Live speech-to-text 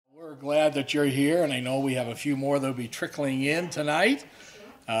glad that you're here, and I know we have a few more that will be trickling in tonight,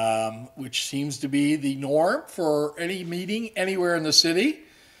 which seems to be the norm for any meeting anywhere in the city.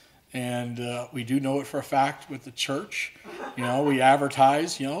 And we do know it for a fact with the church. You know, we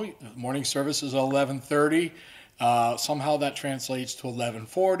advertise, you know, morning service is at 11:30. Somehow that translates to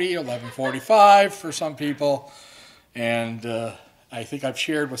 11:40, 11:45 for some people. And I think I've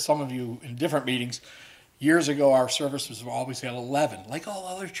shared with some of you in different meetings, years ago our services were always at 11, like all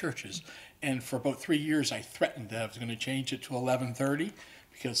other churches. And for about 3 years I threatened that I was going to change it to 11:30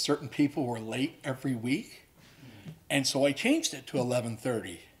 because certain people were late every week. And so I changed it to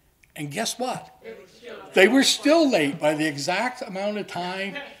 11:30. And guess what? They were still late by the exact amount of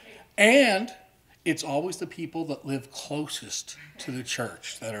time. And it's always the people that live closest to the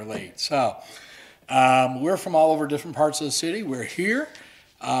church that are late. So we're from all over different parts of the city. We're here.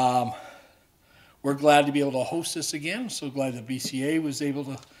 We're glad to be able to host this again. So glad that BCA was able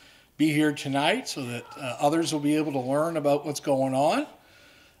to be here tonight so that others will be able to learn about what's going on.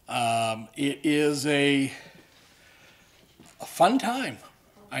 It is a fun time.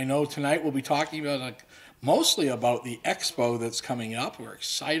 I know tonight we'll be talking about mostly about the expo that's coming up. We're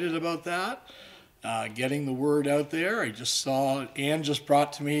excited about that, getting the word out there. I just saw, Ann just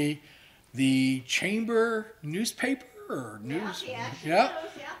brought to me the chamber newspaper or news. Yeah,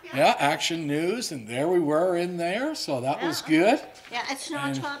 Action News, and there we were in there, so that was good. Yeah, it's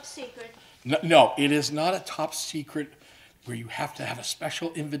not top secret. No, it is not a top secret where you have to have a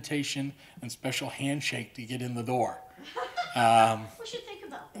special invitation and special handshake to get in the door. We should think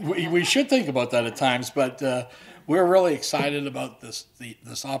about that. We should think about that at times, but we're really excited about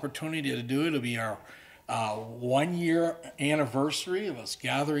this opportunity to do it. It'll be our 1 year anniversary of us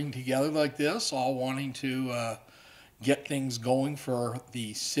gathering together like this, all wanting to get things going for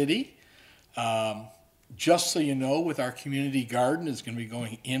the city. Just so you know, with our community garden is going to be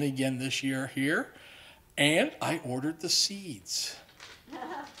going in again this year here, and I ordered the seeds.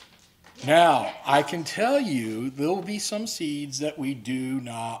 Now, I can tell you there'll be some seeds that we do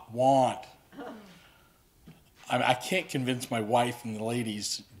not want. I can't convince my wife and the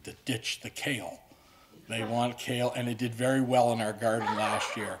ladies to ditch the kale. They want kale, and it did very well in our garden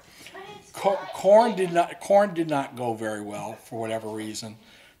last year. Corn did not go very well for whatever reason.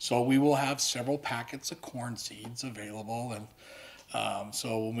 So we will have several packets of corn seeds available, and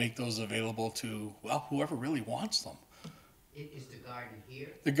so we'll make those available to, well, whoever really wants them. Is the garden here?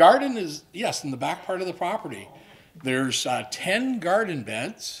 The garden is, yes, in the back part of the property. There's 10 garden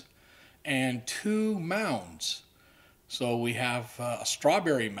beds and 2 mounds. So we have a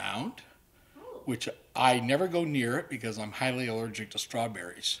strawberry mound, which I never go near it because I'm highly allergic to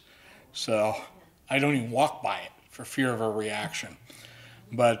strawberries. So I don't even walk by it for fear of a reaction.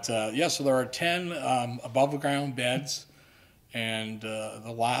 But yeah, so there are 10 above ground beds, and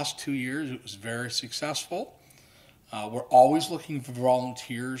the last 2 years it was very successful. We're always looking for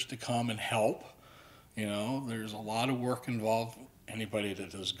volunteers to come and help. You know, there's a lot of work involved. Anybody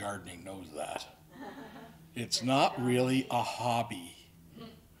that does gardening knows that. It's not really a hobby.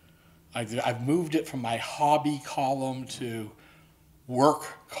 I've moved it from my hobby column to work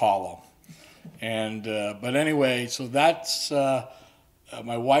column. And but anyway, so that's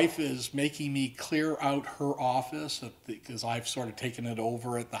my wife is making me clear out her office because I've sort of taken it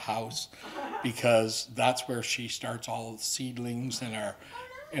over at the house, because that's where she starts all the seedlings in our,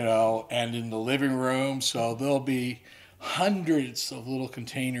 you know, and in the living room. So there'll be hundreds of little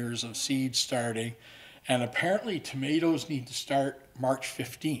containers of seeds starting, and apparently tomatoes need to start March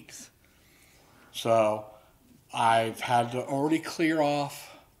 15th. So I've had to already clear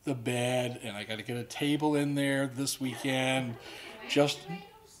off the bed, and I got to get a table in there this weekend. Just,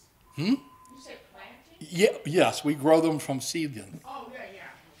 You said planting? yeah, yes, we grow them from seedling. Oh, yeah.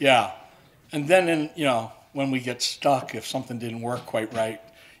 Yeah, and then you know, when we get stuck, if something didn't work quite right,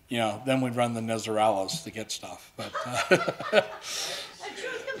 you know, then we run the Nezarellas to get stuff. But The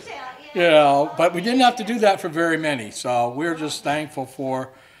truth comes out. you know, but we didn't have to do that for very many. So we're just thankful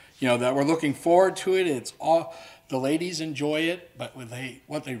for, you know, that we're looking forward to it. It's all the ladies enjoy it, but what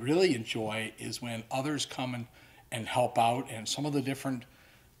they really enjoy is when others come and help out, and some of the different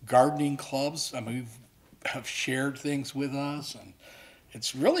gardening clubs, I mean, have shared things with us, and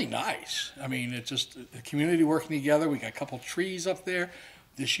it's really nice. I mean, it's just the community working together. We got a couple trees up there.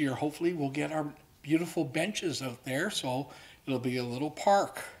 This year, hopefully, we'll get our beautiful benches out there, so it'll be a little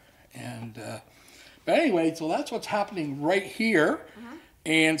park. And but anyway, so that's what's happening right here.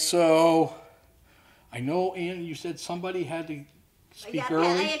 And so I know, Ann, you said somebody had to speak Yeah,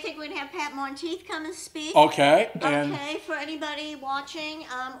 early? I think we're gonna have Pat Monteith come and speak. Okay, and Okay, for anybody watching,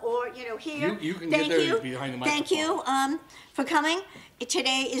 or, here. You can Thank get there you. behind the Thank you, microphone. for coming.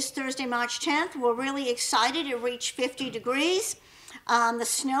 Today is Thursday, March 10th. We're really excited. It reached 50 degrees. The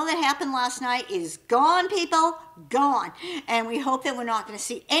snow that happened last night is gone, people, gone. And we hope that we're not going to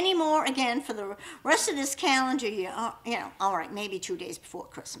see any more again for the rest of this calendar year. All right, maybe 2 days before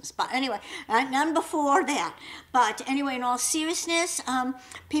Christmas. But anyway, none before that. But anyway, in all seriousness,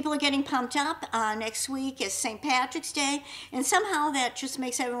 people are getting pumped up. Next week is St. Patrick's Day. And somehow that just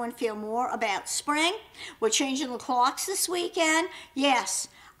makes everyone feel more about spring. We're changing the clocks this weekend. Yes.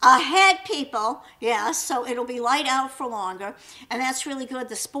 Ahead, people, yes, so it'll be light out for longer, and that's really good.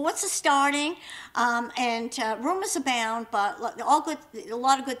 The sports are starting, and rumors abound, but a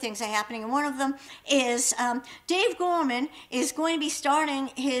lot of good things are happening, and one of them is Dave Gorman is going to be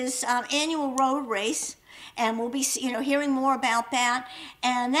starting his annual road race, and we'll be, hearing more about that,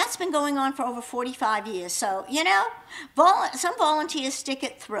 and that's been going on for over 45 years, so, some volunteers stick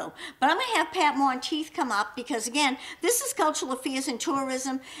it through. But I'm going to have Pat Monteith come up because, again, this is cultural affairs and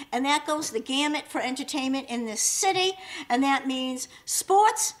tourism, and that goes the gamut for entertainment in this city, and that means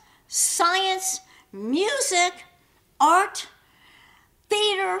sports, science, music, art,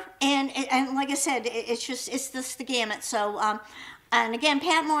 theater, and like I said, it's just the gamut. So, and again,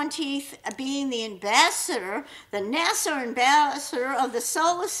 Pat Monteith, being the ambassador, the NASA ambassador of the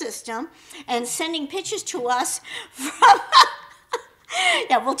solar system, and sending pictures to us from,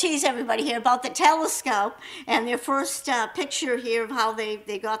 yeah, we'll tease everybody here about the telescope and their first picture here of how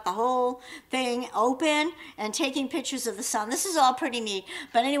they got the whole thing open and taking pictures of the sun. This is all pretty neat.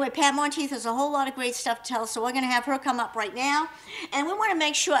 But anyway, Pat Monteith has a whole lot of great stuff to tell us, so we're going to have her come up right now. And we want to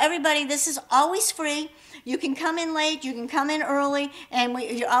make sure everybody, this is always free. You can come in late, you can come in early, and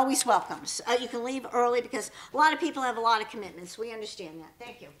you're always welcome. So, you can leave early because a lot of people have a lot of commitments. We understand that.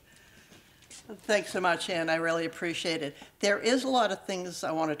 Thank you. Thanks so much, Ann. I really appreciate it. There is a lot of things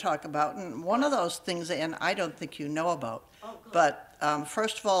I want to talk about, and one of those things, Ann, I don't think you know about. But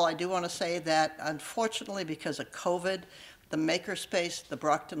first of all, I do want to say that, unfortunately, because of COVID, the makerspace, the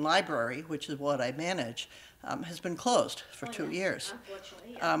Brockton Library, which is what I manage, has been closed for 2 years.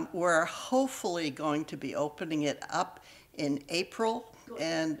 Unfortunately, yeah. We're hopefully going to be opening it up in April,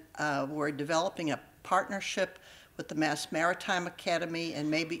 and we're developing a partnership with the Mass Maritime Academy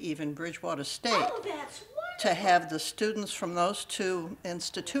and maybe even Bridgewater State Oh, that's wonderful. to have the students from those two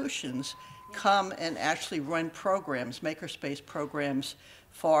institutions come and actually run programs, makerspace programs,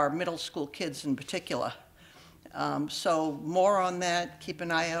 for middle school kids in particular. So more on that. Keep an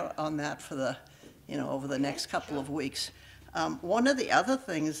eye out on that for the, over the next couple of weeks. One of the other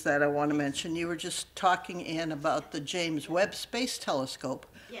things that I want to mention, you were just talking, Ann, about the James Webb Space Telescope,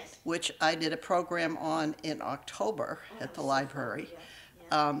 Yes. which I did a program on in October at the library.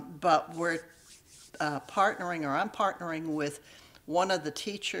 Yeah. But we're I'm partnering with one of the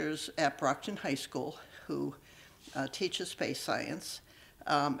teachers at Brockton High School who teaches space science.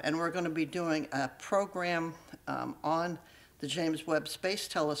 And we're going to be doing a program on the James Webb Space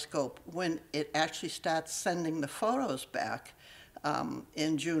Telescope when it actually starts sending the photos back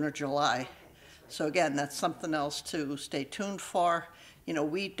in June or July. So again, that's something else to stay tuned for.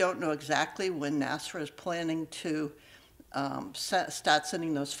 We don't know exactly when NASA is planning to start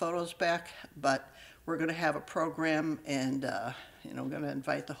sending those photos back, but we're going to have a program, and we're going to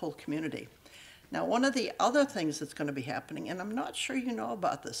invite the whole community. Now, one of the other things that's going to be happening, and I'm not sure you know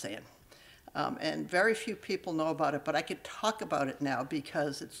about this, Ann, and very few people know about it, but I could talk about it now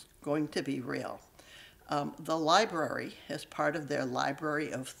because it's going to be real. The library, as part of their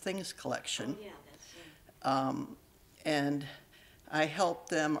Library of Things collection, Oh, yeah, that's and I helped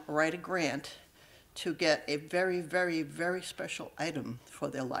them write a grant to get a very, very, very special item for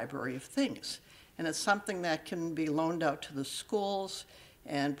their Library of Things. And it's something that can be loaned out to the schools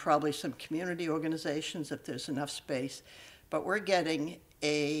and probably some community organizations if there's enough space. But we're getting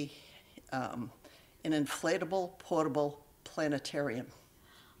an inflatable portable planetarium.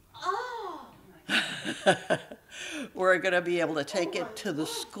 Oh, We're going to be able to take it to the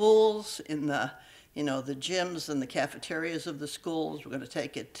schools in the gyms and the cafeterias of the schools. We're going to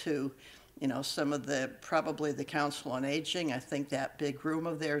take it to, some of probably the Council on Aging. I think that big room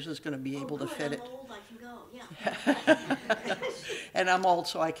of theirs is going to be able to good. fit I'm it. old, I can go, yeah. And I'm old,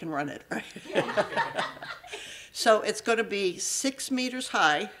 so I can run it, right? So it's going to be 6 meters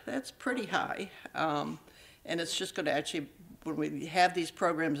high. That's pretty high. And it's just going to actually, when we have these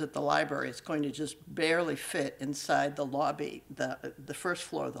programs at the library, it's going to just barely fit inside the lobby, the first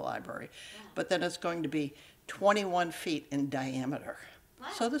floor of the library. But then it's going to be 21 feet in diameter.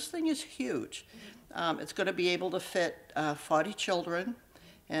 So this thing is huge. It's going to be able to fit 40 children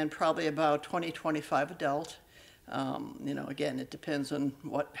and probably about 20, 25 adult. Again, it depends on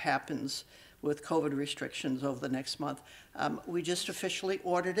what happens with COVID restrictions over the next month. We just officially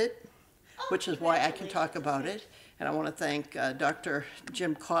ordered it, which is why I can talk about it. And I want to thank Dr.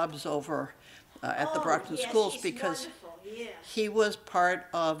 Jim Cobbs over at the Brockton schools, because he was part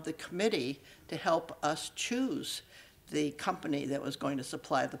of the committee to help us choose the company that was going to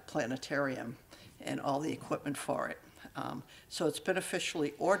supply the planetarium and all the equipment for it. So it's been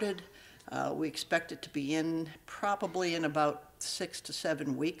officially ordered. We expect it to be in probably in about 6 to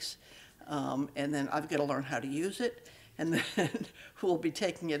 7 weeks. And then I've got to learn how to use it. And then we'll be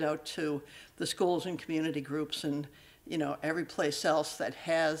taking it out to the schools and community groups and, every place else that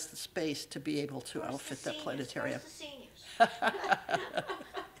has the space to be able to outfit that planetarium.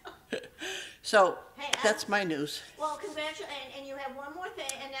 So that's my news. Well, congratulations, and you have one more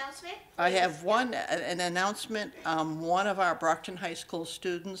announcement? I have an announcement. One of our Brockton High School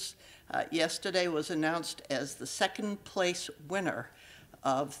students yesterday was announced as the second place winner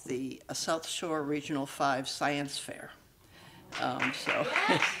of the South Shore Regional 5 Science Fair.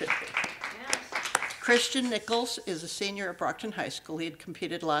 Christian Nichols is a senior at Brockton High School. He had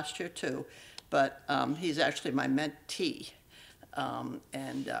competed last year too, but he's actually my mentee.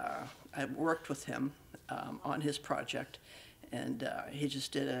 I worked with him on his project, and he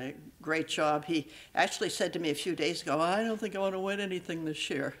just did a great job. He actually said to me a few days ago, I don't think I want to win anything this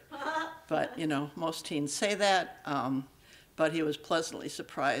year. But, most teens say that. But he was pleasantly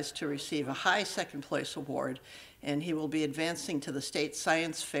surprised to receive a high second place award, and he will be advancing to the State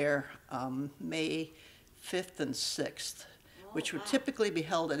Science Fair May 5th and 6th, which would typically be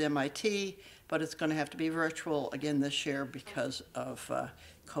held at MIT, but it's going to have to be virtual again this year because of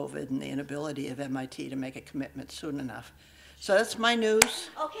COVID and the inability of MIT to make a commitment soon enough. So that's my news.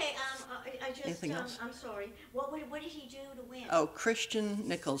 Okay, Anything else? I'm sorry. What did he do to win? Oh, Christian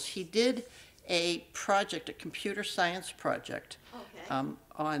Nichols. He did a project, a computer science project,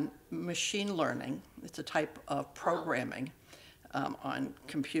 on machine learning. It's a type of programming on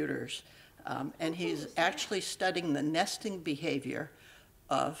computers. And he's actually studying the nesting behavior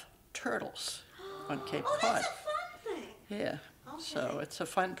of turtles on Cape Cod. That's a fun thing. Yeah. So it's a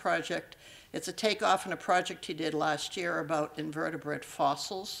fun project. It's a takeoff on a project he did last year about invertebrate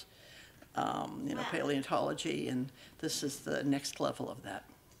fossils, paleontology, and this is the next level of that.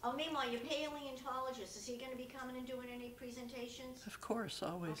 Oh, meanwhile, your paleontologist, is he going to be coming and doing any presentations? Of course,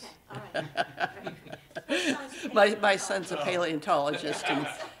 always. Okay, all right. My son's a paleontologist, and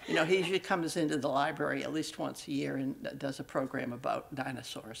he usually comes into the library at least once a year and does a program about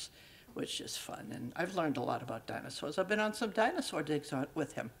dinosaurs, which is fun. And I've learned a lot about dinosaurs. I've been on some dinosaur digs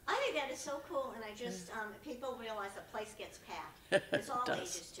with him. I think that is so cool, and I just people realize the place gets packed. It's all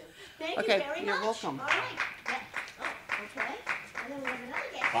ages too. Thank you very much. You're welcome. All right. Okay. And then we have another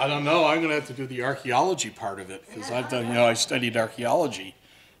guest. I don't know. I'm going to have to do the archaeology part of it because I've done, I studied archaeology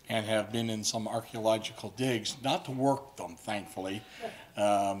and have been in some archaeological digs, not to work them, thankfully.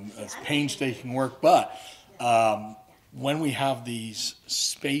 It's painstaking work, but when we have these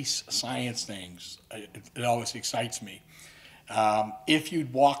space science things, it always excites me. If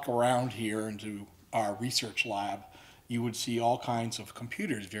you'd walk around here into our research lab, you would see all kinds of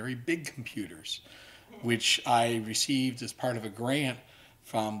computers, very big computers, which I received as part of a grant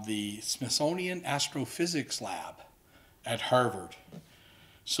from the Smithsonian Astrophysics Lab at Harvard.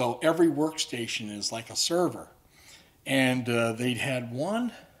 So every workstation is like a server. And they'd had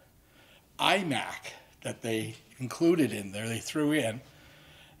one iMac that they included in there, they threw in,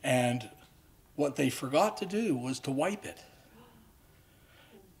 and what they forgot to do was to wipe it.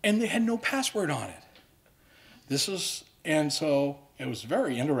 And they had no password on it. And so it was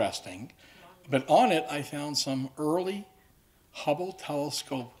very interesting, but on it I found some early Hubble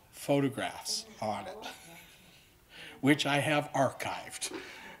telescope photographs on it, which I have archived.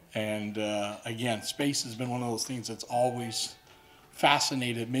 And again, space has been one of those things that's always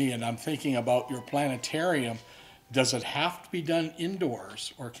fascinated me, and I'm thinking about your planetarium. Does it have to be done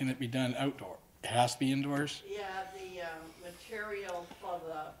indoors, or can it be done outdoor? It has to be indoors? Yeah, the material for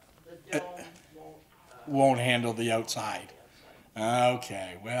the dome won't handle the outside.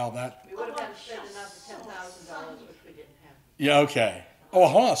 Okay, well that... We would have had to spend another $10,000, which we didn't have. Yeah, okay. Oh,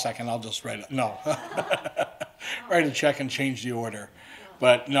 hold on a second, I'll just write it. No. Write a check and change the order.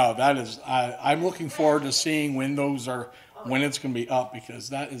 But no, that is, I'm looking forward to seeing when those are, when it's going to be up, because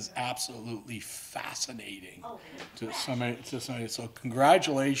that is absolutely fascinating to somebody. So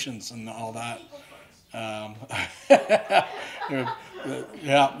congratulations and all that. Um, yeah,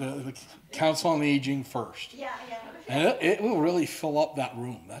 the Council on Aging first. Yeah, yeah. And it will really fill up that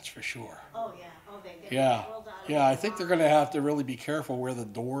room, that's for sure. Oh, yeah. Oh, they get Yeah, filled out of yeah. I the think they're line. going to have to really be careful where the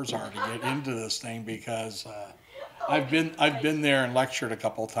doors are to get into this thing because I've been there and lectured a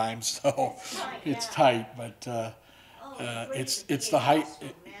couple of times, so tight, it's yeah. tight. But Oh, great it's to be the height. also.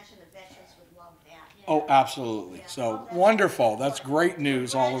 Imagine the veterans would love that. Yeah. Oh, absolutely. Yeah. So Oh, that's wonderful. That's wonderful. great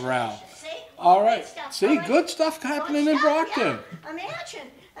news all around. Congratulations. See? All Great right. stuff. See, All right. good stuff happening in Good stuff, Brockton. yeah.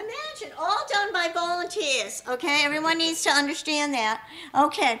 Imagine, all done by volunteers, okay? Everyone needs to understand that.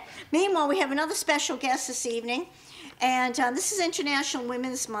 Okay, meanwhile, we have another special guest this evening, and this is International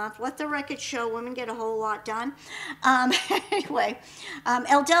Women's Month. Let the record show women get a whole lot done. Anyway,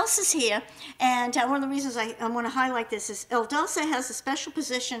 Eldelsa's here, and one of the reasons I want to highlight this is Eldelsa has a special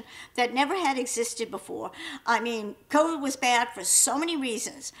position that never had existed before. I mean, COVID was bad for so many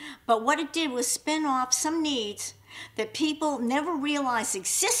reasons, but what it did was spin off some needs that people never realized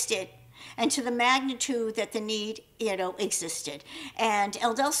existed and to the magnitude that the need, existed. And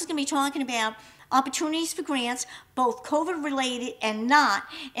Eldelsa is going to be talking about opportunities for grants, both COVID related and not,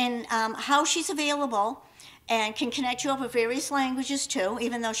 and how she's available and can connect you up with various languages too,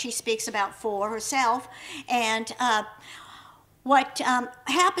 even though she speaks about 4 herself. And what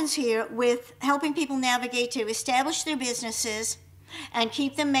happens here with helping people navigate to establish their businesses and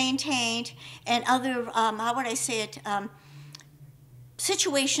keep them maintained, and other, how would I say it,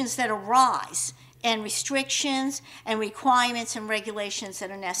 situations that arise, and restrictions and requirements and regulations that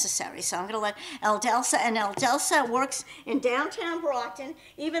are necessary. So I'm going to let Eldelsa, and Eldelsa works in downtown Brockton,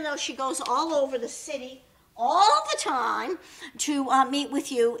 even though she goes all over the city all the time to meet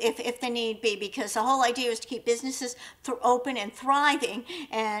with you if the need be, because the whole idea is to keep businesses open and thriving,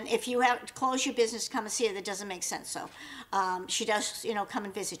 and if you have to close your business, come and see her, that doesn't make sense. So she does, come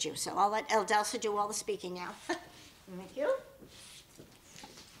and visit you. So I'll let Eldelsa do all the speaking now. Thank you.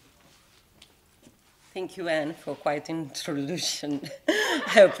 Thank you, Anne, for quite an introduction.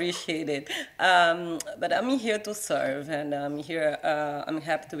 I appreciate it. But I'm here to serve, and I'm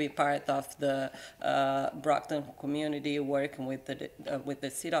happy to be part of the Brockton community, working with the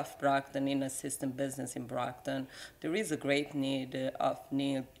city of Brockton in assisting business in Brockton. There is a great need of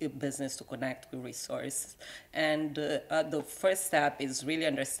business to connect with resources. And the first step is really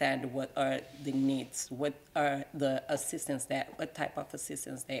understand what are the needs, what are the assistance what type of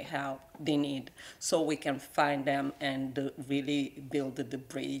assistance they need, so we can find them and really build the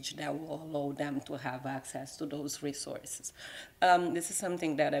bridge that will allow them to have access to those resources. This is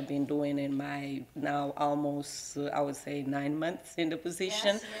something that I've been doing in my now almost, I would say, 9 months in the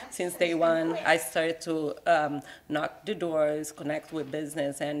position. Yes, yes. Since day one, I started to knock the doors, connect with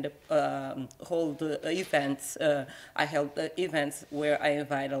business, and hold events. I held events where I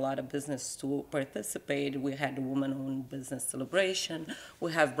invite a lot of business to participate. We had a woman-owned business celebration.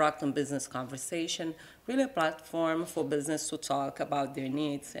 We have Brockton Business Conversation, really a platform for business to talk about their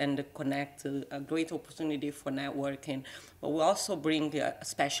needs and connect, a great opportunity for networking. But we also bring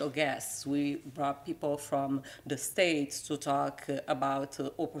special guests. We brought people from the States to talk about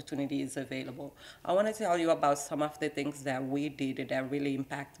opportunities available. I want to tell you about some of the things that we did that really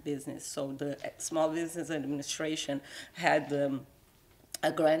impact business. So the Small Business Administration had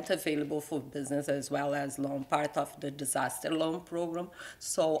a grant available for business as well as loan, part of the disaster loan program.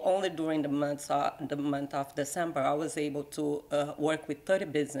 So only during the month of December, I was able to work with 30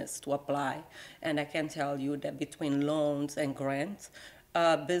 businesses to apply. And I can tell you that between loans and grants,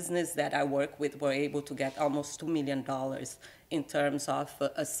 business that I work with were able to get almost $2 million in terms of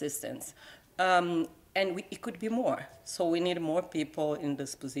assistance. And it could be more. So we need more people in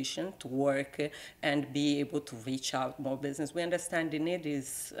this position to work and be able to reach out more business. We understand the need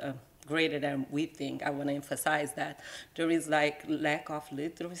is greater than we think. I want to emphasize that. There is lack of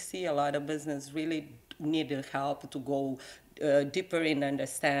literacy. A lot of business really need help to go deeper in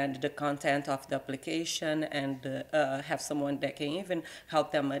understand the content of the application and have someone that can even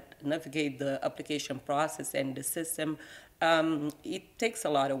help them navigate the application process and the system. It takes a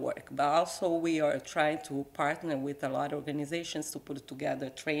lot of work, but also we are trying to partner with a lot of organizations to put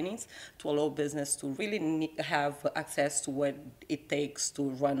together trainings to allow business to really have access to what it takes to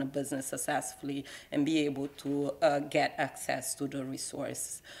run a business successfully and be able to get access to the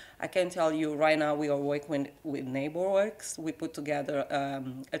resources. I can tell you right now we are working with NeighborWorks. We put together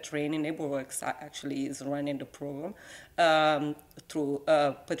a training. NeighborWorks actually is running the program through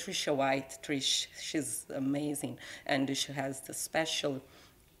Patricia White. Trish, she's amazing, and she has the special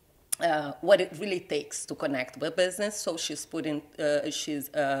what it really takes to connect with business. So she's the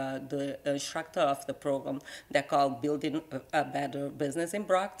instructor of the program that called Building a Better Business in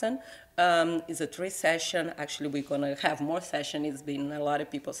Brockton. It's a 3-session. Actually, we're gonna have more sessions. It's been a lot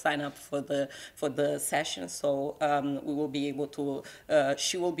of people sign up for the session, so we will be able to.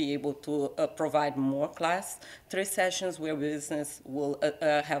 She will be able to provide more class. 3 sessions where business will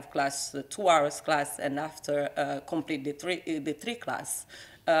have class, 2 hours class, and after complete the three class.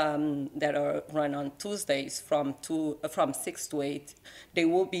 That are run on Tuesdays from 6 to 8, they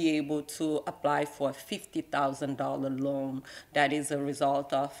will be able to apply for a $50,000 loan. That is a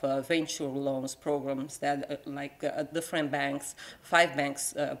result of venture loans programs that different banks, 5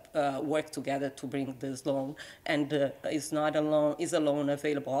 banks work together to bring this loan. And it's not a loan, is a loan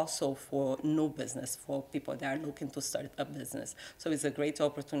available also for new business, for people that are looking to start a business. So it's a great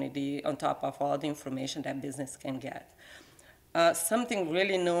opportunity on top of all the information that business can get. Something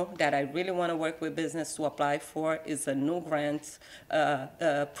really new that I really want to work with business to apply for is a new grant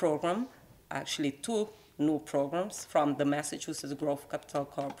program, actually 2 new programs from the Massachusetts Growth Capital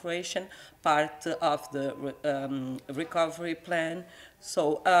Corporation, part of the recovery plan.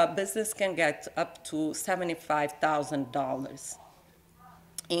 So business can get up to $75,000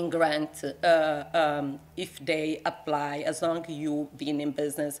 in grant if they apply, as long as you've been in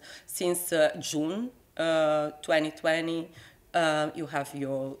business since June 2020. You have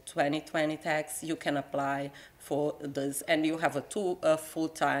your 2020 tax, you can apply for this, and you have 2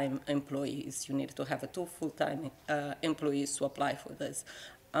 full-time employees. You need to have 2 full-time employees to apply for this.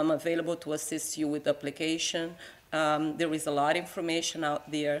 I'm available to assist you with the application. There is a lot of information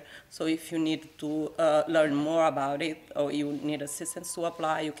out there, so if you need to learn more about it or you need assistance to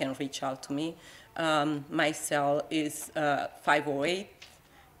apply, you can reach out to me. My cell is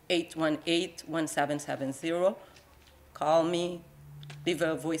 508-818-1770. Call me, leave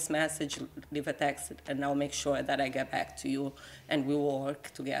a voice message, leave a text, and I'll make sure that I get back to you, and we will work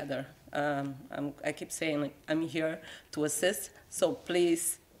together. I keep saying I'm here to assist, so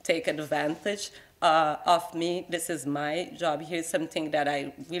please take advantage of me. This is my job here, something that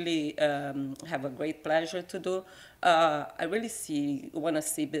I really have a great pleasure to do. I really want to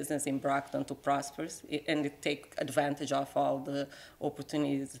see business in Brockton to prosper and take advantage of all the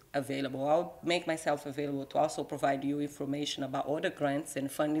opportunities available. I'll make myself available to also provide you information about other grants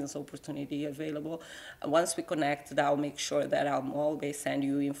and funding opportunity available. Once we connect, I'll make sure that I'll always send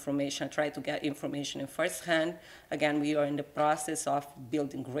you information. I try to get information in first hand. Again, we are in the process of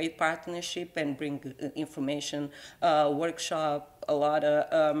building great partnership and bring information, workshop, a lot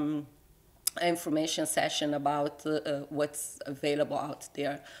of information session about what's available out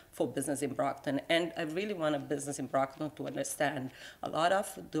there for business in Brockton. And I really want a business in Brockton to understand a lot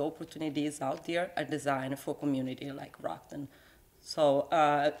of the opportunities out there are designed for community like Brockton. So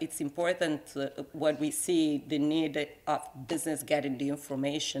it's important when we see the need of business getting the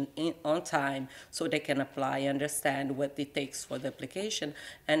information on time so they can apply, understand what it takes for the application,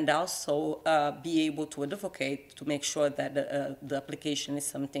 and also be able to advocate to make sure that the application is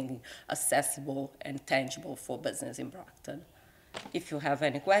something accessible and tangible for business in Brockton. If you have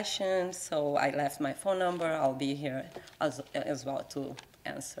any questions, so I left my phone number, I'll be here as well to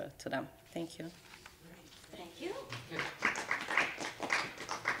answer to them. Thank you. Thank you.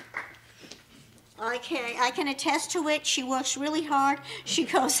 I can attest to it. She works really hard. She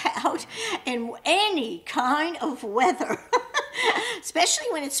goes out in any kind of weather, especially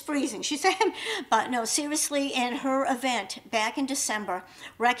when it's freezing. She said, but no, seriously, in her event back in December,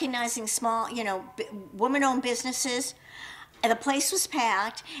 recognizing small, woman-owned businesses, and the place was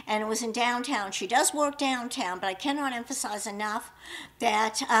packed, and it was in downtown. She does work downtown, but I cannot emphasize enough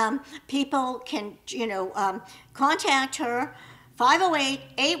that people can, contact her.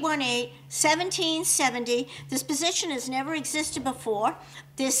 508-818-1770. This position has never existed before.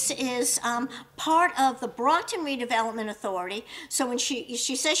 This is part of the Brockton Redevelopment Authority. So when she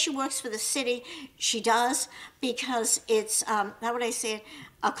says she works for the city, she does, because it's, how would I say it,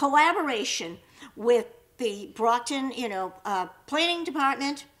 a collaboration with the Brockton, planning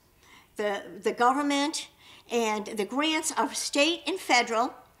department, the government, and the grants are state and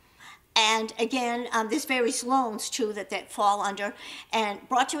federal. And again, there's various loans too that fall under, and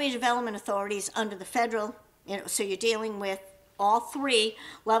Brockton Redevelopment Authority is under the federal, so you're dealing with all 3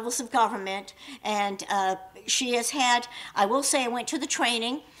 levels of government. And she has had, I will say, I went to the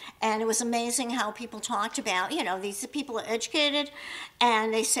training, and it was amazing how people talked about, these people are educated,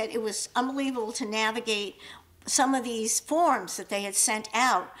 and they said it was unbelievable to navigate some of these forms that they had sent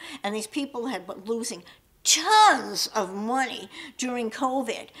out, and these people had been losing tons of money during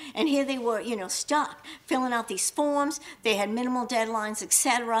COVID, and here they were, stuck filling out these forms. They had minimal deadlines,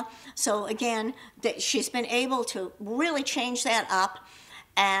 etc. So again, she's been able to really change that up,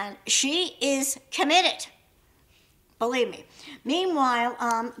 and she is committed. Believe me.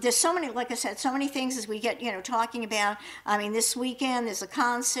 Meanwhile, there's so many, like I said, so many things as we get, talking about. I mean, this weekend there's a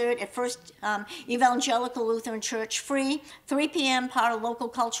concert at First Evangelical Lutheran Church, free, 3 p.m., part of local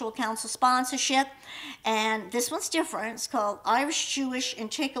cultural council sponsorship. And this one's different. It's called Irish, Jewish,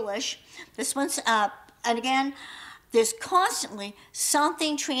 and Ticklish. This one's, and again, there's constantly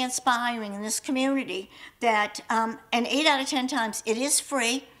something transpiring in this community that, and 8 out of 10 times, it is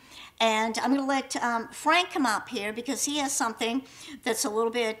free. And I'm going to let Frank come up here because he has something that's a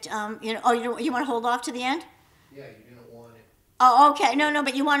little bit, oh, you want to hold off to the end? Yeah, you didn't want it. Oh, okay. No,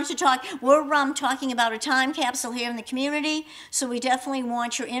 but you wanted to talk. We're talking about a time capsule here in the community, so we definitely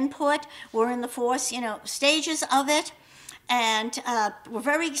want your input. We're in the 4 stages of it. And we're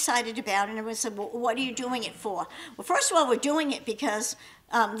very excited about it. And everyone said, well, what are you doing it for? Well, first of all, we're doing it because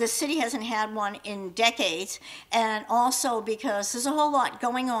the city hasn't had one in decades, and also because there's a whole lot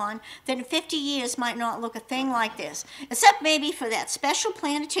going on that in 50 years might not look a thing like this, except maybe for that special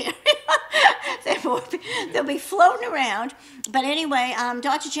planetarium they'll be floating around. But anyway,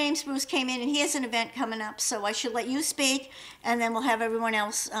 Dr. James Bruce came in, and he has an event coming up, so I should let you speak, and then we'll have everyone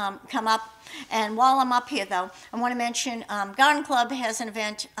else come up. And while I'm up here, though, I want to mention Garden Club has an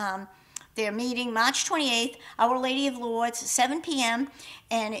event. They're meeting March 28th, Our Lady of Lourdes, 7 p.m.,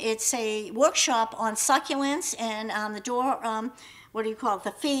 and it's a workshop on succulents, and the door,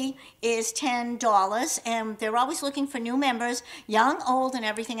 the fee is $10, and they're always looking for new members, young, old, and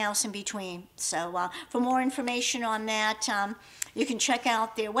everything else in between. So for more information on that, you can check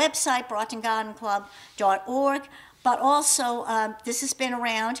out their website, brocktongardenclub.org, but also this has been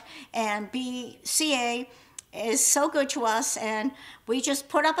around, and BCA is so good to us, and we just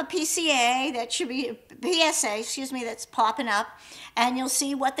put up a PSA, that's popping up, and you'll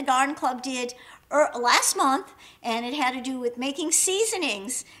see what the Garden Club did last month, and it had to do with making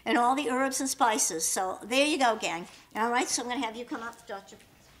seasonings and all the herbs and spices. So there you go, gang. All right, so I'm going to have you come up, Doctor.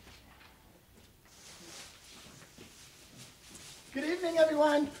 Good evening,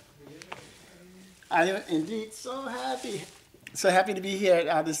 everyone. I am indeed so happy to be here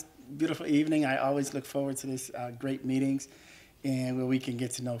this beautiful evening. I always look forward to this great meetings and where we can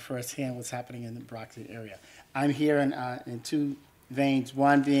get to know firsthand what's happening in the Brockton area. I'm here in 2 veins,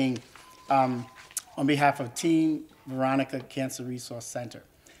 one being on behalf of Team Veronica Cancer Resource Center.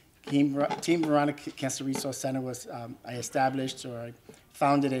 Team Veronica Cancer Resource Center was, I established, or I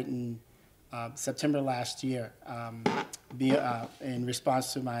founded it in September last year in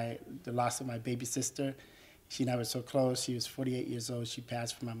response to the loss of my baby sister. She and I were so close. She was 48 years old. She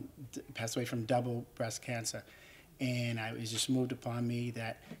passed away from double breast cancer. And it was just moved upon me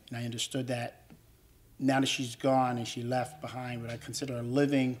and I understood that now that she's gone and she left behind what I consider a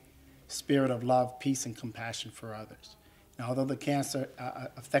living spirit of love, peace, and compassion for others. Now, although the cancer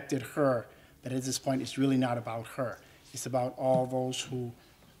affected her, but at this point it's really not about her. It's about all those who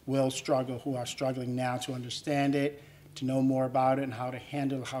will struggle, who are struggling now to understand it, to know more about it and how to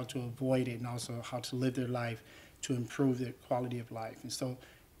handle, how to avoid it, and also how to live their life to improve their quality of life. And so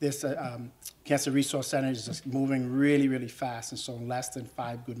this Cancer Resource Center is just moving really, really fast. And so in less than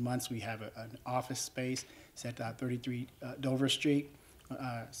 5 good months, we have an office space. It's at 33 Dover Street,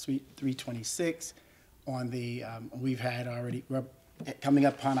 Suite 326. We've had already, we're coming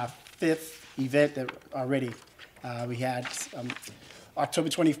up on our 5th event that already. We had October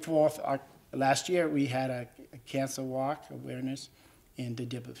 24th, last year, we had a cancer walk awareness in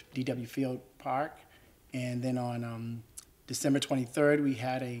DW Field Park. And then on December 23rd, we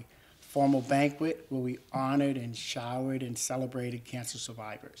had a formal banquet where we honored and showered and celebrated cancer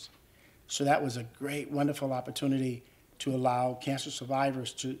survivors. So that was a great, wonderful opportunity to allow cancer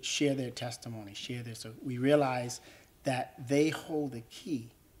survivors to share their testimony, So we realized that they hold the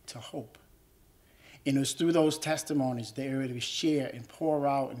key to hope. And it was through those testimonies they were able to share and pour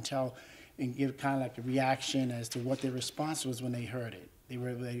out and tell and give kind of like a reaction as to what their response was when they heard it. They were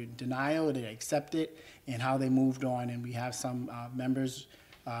in denial, they accepted, and how they moved on. And we have some members,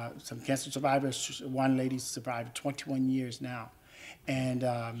 some cancer survivors. One lady survived 21 years now. And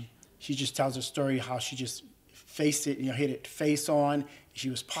she just tells a story how she just faced it, hit it face on. She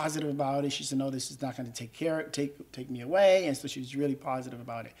was positive about it. She said, no, this is not going to take me away. And so she was really positive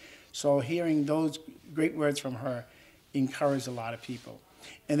about it. So hearing those great words from her encouraged a lot of people.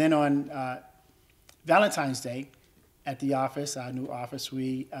 And then on Valentine's Day at the office, our new office,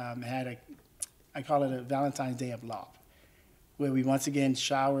 we had I call it a Valentine's Day of Love, where we once again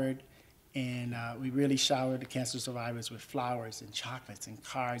showered And we really showered the cancer survivors with flowers and chocolates and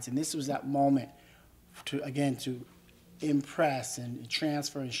cards. And this was that moment to impress and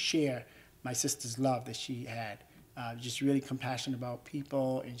transfer and share my sister's love that she had. Just really compassionate about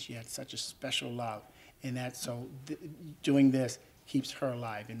people, and she had such a special love. And doing this keeps her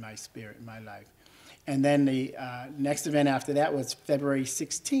alive in my spirit, in my life. And then the next event after that was February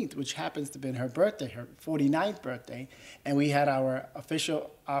 16th, which happens to have been her birthday, her 49th birthday. And we had our official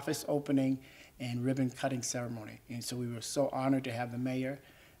office opening and ribbon cutting ceremony. And so we were so honored to have the mayor,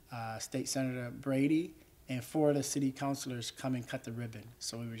 State Senator Brady, and 4 of the city councilors come and cut the ribbon.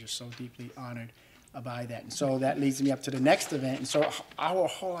 So we were just so deeply honored by that. And so that leads me up to the next event. And so our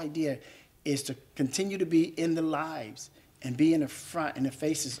whole idea is to continue to be in the lives and be in the front, in the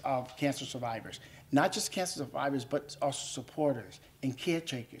faces of cancer survivors. Not just cancer survivors, but also supporters and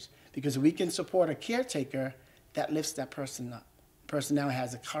caretakers. Because if we can support a caretaker, that lifts that person up. The person now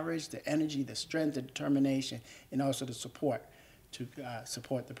has the courage, the energy, the strength, the determination, and also the support to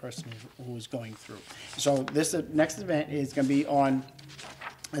support the person who is going through. So this next event is going to be on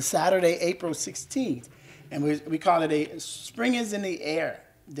a Saturday, April 16th. And we call it a Spring is in the Air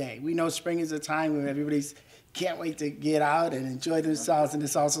Day. We know spring is a time when everybody's can't wait to get out and enjoy themselves, and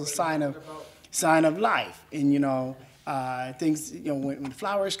it's also a sign of life. And things, when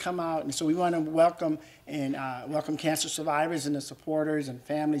flowers come out, and so we want to welcome cancer survivors and the supporters and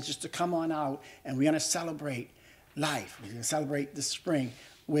families just to come on out, and we're going to celebrate life. We're going to celebrate the spring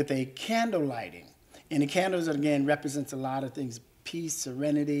with a candle lighting, and the candles again represents a lot of things: peace,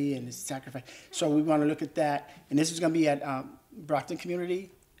 serenity, and sacrifice. So we want to look at that, and this is going to be at Brockton Community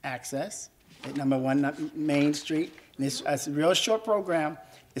Access at number 1 Main Street. And it's a real short program.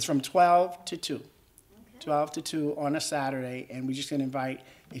 It's from 12 to 2. 12 to 2 on a Saturday, and we're just going to invite,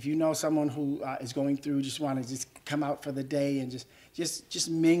 if you know someone who is going through, just want to just come out for the day and just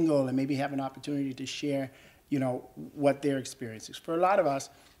mingle and maybe have an opportunity to share, what their experience is. For a lot of us,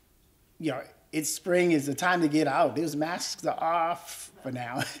 it's spring is the time to get out. Those masks are off for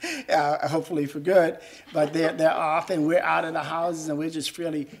now, hopefully for good, but they're off, and we're out of the houses, and we're just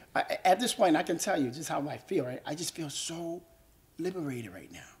really, at this point, I can tell you just how I feel, right? I just feel so liberated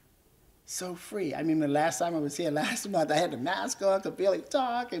right now. So free. I mean, the last time I was here last month, I had the mask on, could barely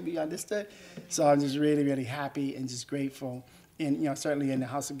talk and be understood. So I'm just really, really happy and just grateful. And, certainly in the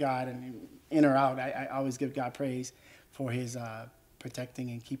house of God and in or out, I always give God praise for his protecting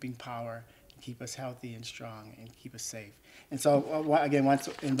and keeping power, and keep us healthy and strong and keep us safe. And so, again, want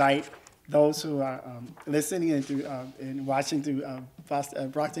to invite those who are listening and watching through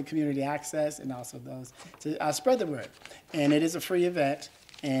Brockton Community Access, and also those to spread the word. And it is a free event.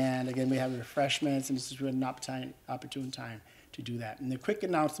 And again, we have refreshments, and this is really an opportune time to do that. And the quick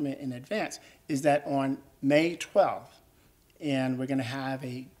announcement in advance is that on May 12th, and we're going to have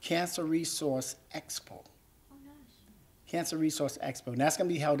a Cancer Resource Expo. Oh, nice. Cancer Resource Expo. And that's going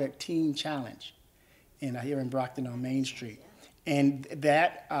to be held at Teen Challenge here in Brockton on Main Street. And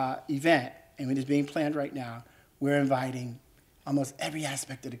that event, and it is being planned right now, we're inviting almost every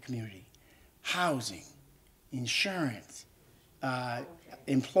aspect of the community: housing, insurance,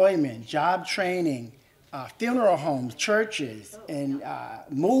 employment, job training, funeral homes, churches, and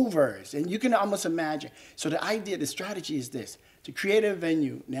movers, and you can almost imagine. So the strategy is this: to create a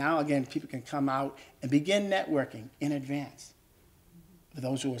venue. Now, again, people can come out and begin networking in advance for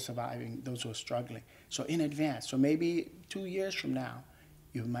those who are surviving, those who are struggling. So in advance. So maybe 2 years from now,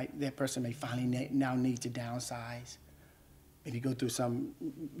 that person may finally now need to downsize, maybe go through some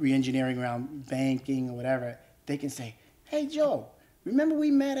re-engineering around banking or whatever. They can say, "Hey, Joe, remember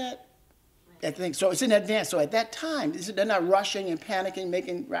we met at thing?" So it's in advance. So at that time, they're not rushing and panicking,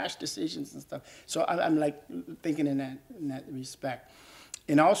 making rash decisions and stuff. So I'm like thinking in that respect.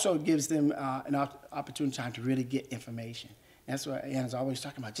 And also gives them an opportune time to really get information. That's what Anna's always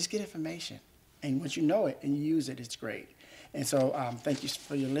talking about. Just get information. And once you know it and you use it, it's great. And so thank you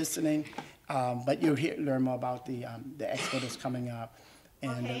for your listening. But you'll learn more about the expo that's coming up.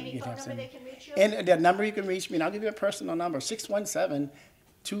 And any phone number they can reach you? And the number you can reach me, and I'll give you a personal number,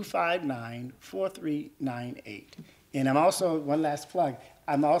 617-259-4398. And I'm also, one last plug,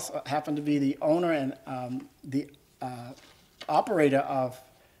 I'm also happen to be the owner and the operator of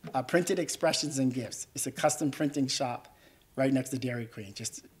Printed Expressions and Gifts. It's a custom printing shop right next to Dairy Queen,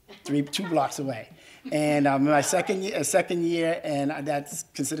 just 2 blocks away. And my second year, and I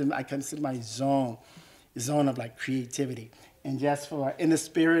consider my zone of like creativity. And just in the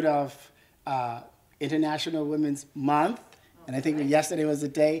spirit of International Women's Month, and I think yesterday was the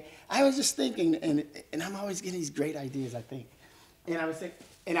day, I was just thinking, and I'm always getting these great ideas, I think. And I was thinking,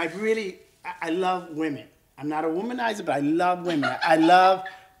 and I love women. I'm not a womanizer, but I love women. I love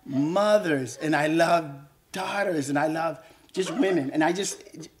mothers, and I love daughters, and I love just women. And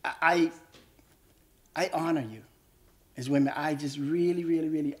I honor you as women. I just really, really,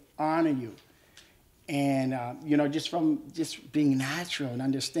 really honor you. And, you know, just from just being natural and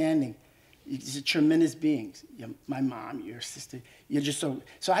understanding, you're just tremendous beings. You're my mom, your sister. You're just so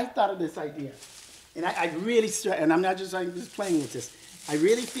I thought of this idea. And I really, and I'm not just playing with this. I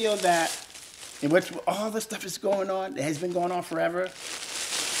really feel that, and what all the stuff is going on, that has been going on forever,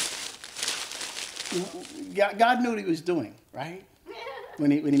 God knew what he was doing, right?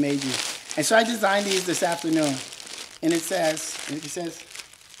 When he made you. And so I designed these this afternoon. And it says,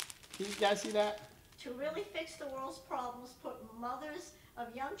 can you guys see that? To really fix the world's problems, put mothers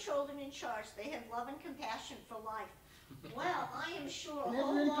of young children in charge. They have love and compassion for life. Well, I am sure a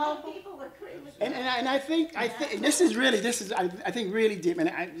whole lot of people agree with that. And I think this is I think really deep, and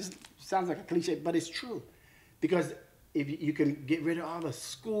it sounds like a cliche, but it's true, because if you can get rid of all the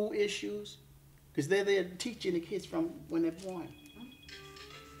school issues, because they're teaching the kids from when they're born.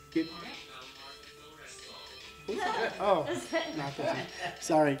 Oh, no,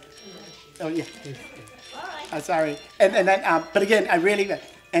 sorry. Oh yeah. All right. Sorry. And then, but again, I really,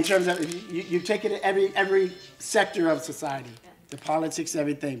 in terms of you take it at every sector of society, the politics,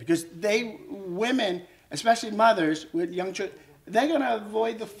 everything, because women, especially mothers with young children, they're gonna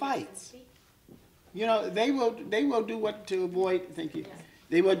avoid the fights. You know, they will do what to avoid. Thank you.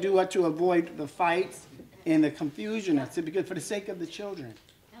 They will do what to avoid the fights and the confusion. Because for the sake of the children.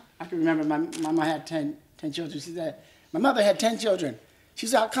 I can remember my mama had 10 children. She said, my mother had 10 children.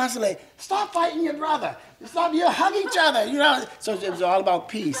 She's out constantly, stop fighting your brother. Stop, you hug each other, you know. So it was all about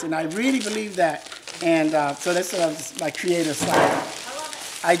peace, and I really believe that. And so that's my creative side. I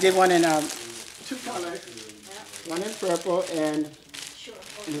love I did one in 2 colors, one in purple, and it. Sure.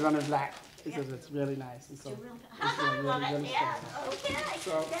 one in black. It's really nice. And so I love it. Yeah. Okay.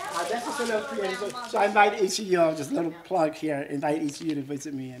 So Yeah, that's just a little creative. around So I invite each of you all, just a little plug here, invite each of you to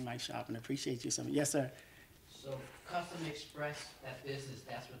visit me in my shop, and appreciate you so much. Yes, sir. So Custom Express, that business,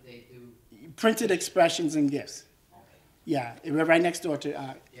 that's what they do? Printed expressions and gifts. Okay. Yeah, we're right next door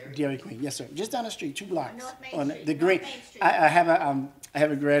to Dairy Queen. Yes, sir. Just down the street, 2 blocks. North Main On Street. the North green. Main Street. I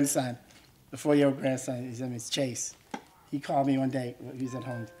have a grandson, a 4-year-old grandson. His name is Chase. He called me one day. He was at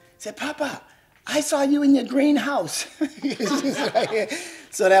home. He said, "Papa, I saw you in your greenhouse."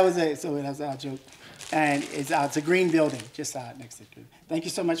 So that was it. So that was our joke. And it's a green building, just next to it. Thank you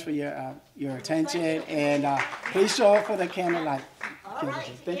so much for your attention, and please show up for the candlelight. All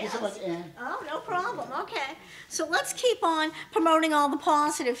right. Thank you so much, Ann. Oh, no problem. Okay. So let's keep on promoting all the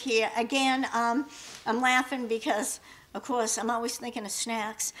positive here. Again, I'm laughing because, of course, I'm always thinking of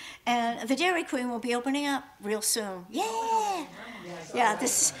snacks. And the Dairy Queen will be opening up real soon. Yeah. Yeah,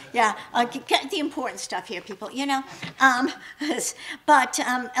 get the important stuff here, people, you know. But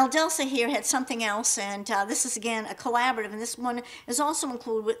Eldelsa here had something else, and this is, again, a collaborative, and this one is also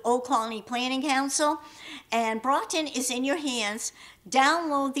included with Old Colony Planning Council. And Brockton is in your hands.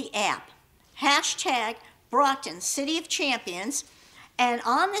 Download the app. Hashtag Brockton, City of Champions. And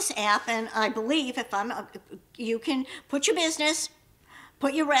on this app, and I believe you can put your business,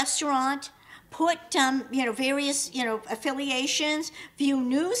 put your restaurant, put various affiliations, view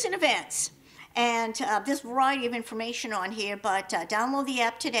news and events, and there's a variety of information on here. But download the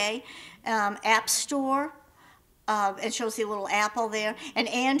app today. App Store. It shows the little apple there, and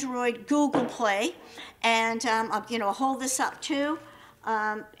Android, Google Play, and I'll hold this up too,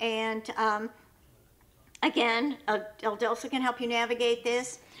 Again, Eldelsa can help you navigate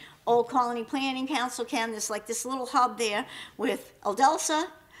this. Old Colony Planning Council can. There's like this little hub there with Eldelsa,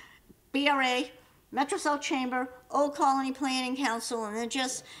 BRA, Metro South Chamber, Old Colony Planning Council, and then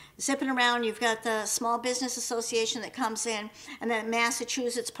just zipping around, you've got the Small Business Association that comes in, and then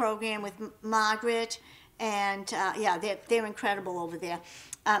Massachusetts program with Margaret, and they're incredible over there,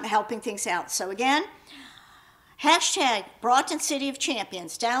 helping things out. So again, hashtag Brockton City of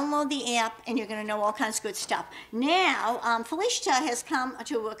Champions. Download the app, and you're going to know all kinds of good stuff. Now, Felicia has come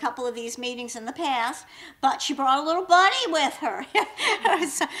to a couple of these meetings in the past, but she brought a little buddy with her. Her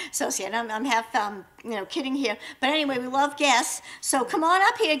associate. I'm half, kidding here. But anyway, we love guests. So come on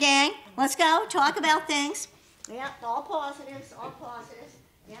up here, gang. Let's go. Talk about things. Yeah, all positives. All positives.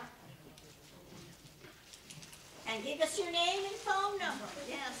 Yeah. And give us your name and phone number.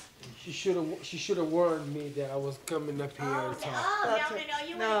 Yes. She should have warned me that I was coming up here to talk. Oh, no,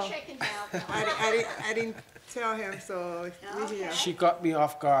 you No. ain't checking out. I didn't tell him, so we're Okay. here. She caught me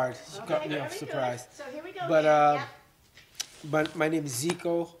off guard. She caught me very off good. surprise. So here we go. But again. but my name is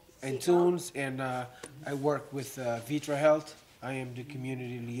Zico Antunes, and I work with Vitra Health. I am the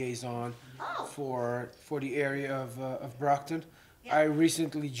community liaison Oh. for the area of Brockton. Yeah. I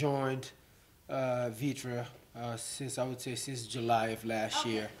recently joined Vitra since July of last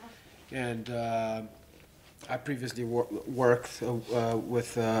year, and I previously worked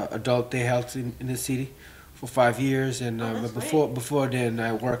with adult day health in the city for 5 years, and that's before then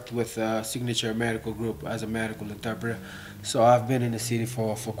I worked with Signature Medical Group as a medical interpreter. So I've been in the city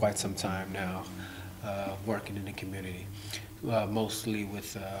for quite some time now, working in the community, mostly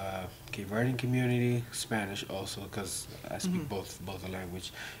with Cape Verdean community, Spanish also because I speak both the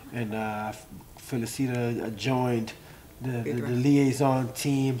language, and Felicita joined the liaison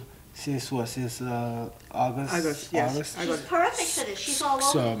team. Since August? August, yes. She's perfect for this. She's all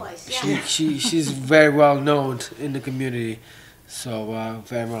over the place. Yeah. She's very well known in the community, so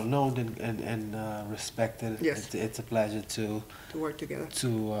very well known and respected. Yes. It's a pleasure To work together.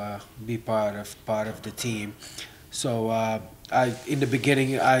 to be part of the team. So I in the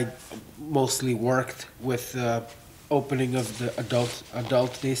beginning I mostly worked with opening of the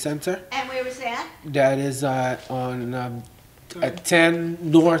adult day center. And where is that? That is on at 10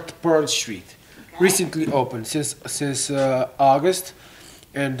 North Pearl Street. Okay. Recently opened since August,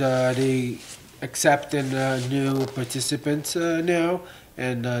 and they accepting new participants now,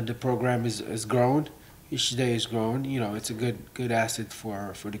 and the program is growing. Each day is growing. You know, it's a good asset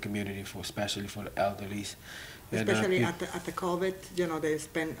for the community, especially for the elderlies. And, Especially at the COVID, you know, they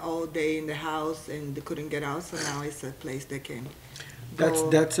spent all day in the house and they couldn't get out, so now it's a place they can go.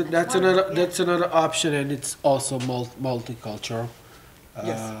 That's another option, and it's also multicultural.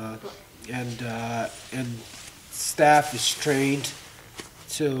 Yes. And staff is trained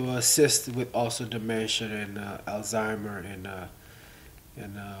to assist with also dementia and Alzheimer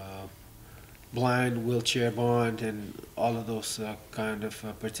and blind, wheelchair bound, and all of those kind of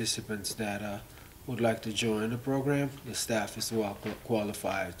participants that would like to join the program. The staff is well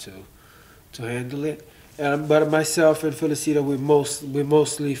qualified to handle it. But myself and Felicita, we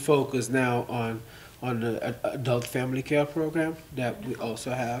mostly focus now on the adult family care program that we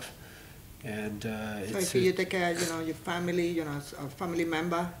also have, and So it's if you take care, you know, your family, you know, a family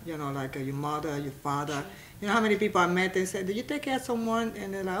member, you know, like your mother, your father. You know how many people I met and said, "Do you take care of someone?"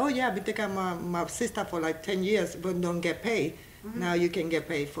 And they're like, "Oh yeah, we take care of my sister for like 10 years, but don't get paid." Now you can get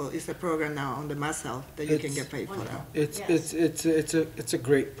paid for. It's a program now on the myself that you can get paid for that. it's a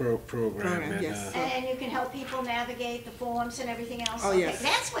great program. Program, And, yes. And you can help people navigate the forms and everything else. Oh, Okay, yes.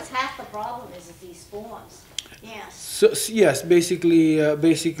 that's what's half the problem is these forms. Yes. So yes, basically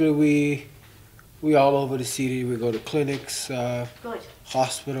we all over the city. We go to clinics, Good.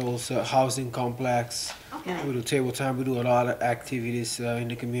 hospitals, housing complex. Okay. We do table time. We do a lot of activities in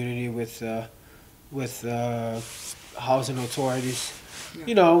the community with housing authorities. Yeah.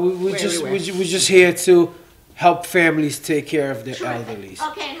 You know, We're everywhere. we're just here to help families take care of their Terrific. elderly.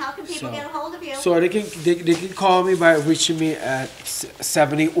 Okay, and how can people So- get a hold of you? So they can call me by reaching me at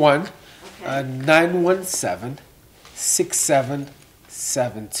 71 Okay. 917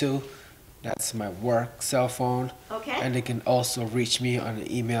 6772. That's my work cell phone. Okay. And they can also reach me on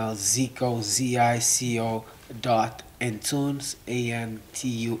the email zico .antunes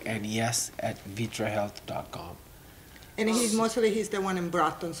ANTUNES @vitrahealth.com. And he's the one in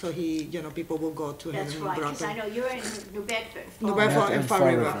Brockton, so people will go to him That's in right, because I Brockton. know you're in New Bedford. New Bedford and And Fall Fall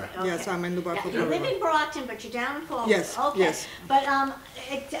River. River. Yes, I'm in New Yeah, Bedford, you Fall live River. in Brockton, but you're down in Fall Yes, River. Okay. yes. But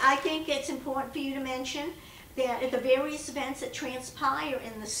I think it's important for you to mention that at the various events that transpire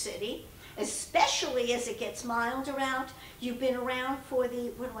in the city, especially as it gets milder out, you've been around for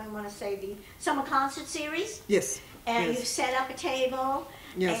the, what do I want to say, the summer concert series, Yes, and yes. you've set up a table,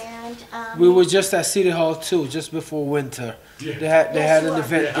 Yes. and We were just at City Hall too, just before winter. They had Yes, an you were.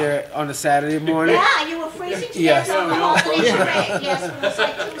 event there on a Saturday morning. yeah, you were freezing to Yes. death on the holiday parade. Yes, it was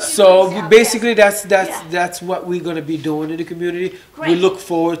like 2 or 3 So weeks out basically, there. that's Yeah. what we're gonna be doing in the community. We Great. look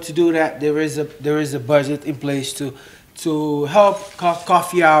forward to do that. There is a budget in place to help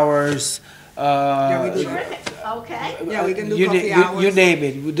coffee hours. Yeah, we do that. Terrific, okay. Yeah, we can do you, coffee you hours. name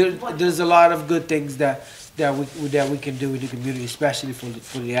it. There's a lot of good things that we can do in the community, especially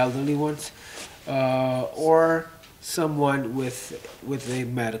for the elderly ones, or someone with a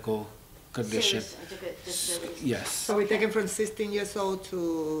medical condition. Serious, it's a good disability. Yes, So we take him from 16 years old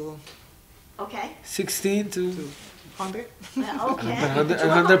to Okay. 16 to 100. Yeah, okay.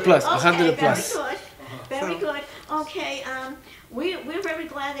 100 plus, 100 plus. Okay, very good. Okay, we're very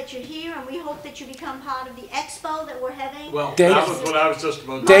glad that you're here, and we hope that you become part of the expo that we're having. Well, Thank that you. was what I was just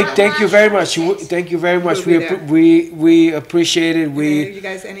about to Thank you very much. Thank you very much. We'll be there. We appreciate it. You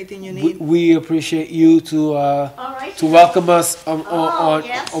guys, anything you need? We appreciate you All right. to welcome us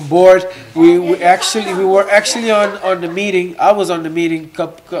Yes. on board. We were actually on the meeting. I was on the meeting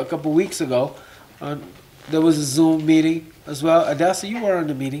a couple weeks ago. There was a Zoom meeting as well. Adessa, you were on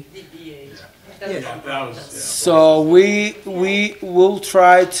the meeting. Yes. So we will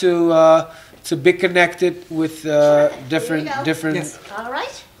try to be connected with different Yes. All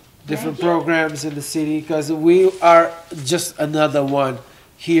right? different Thank you. programs in the city, because we are just another one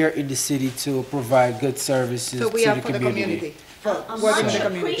here in the city to provide good services So we to are the for the community. community, for working Much with the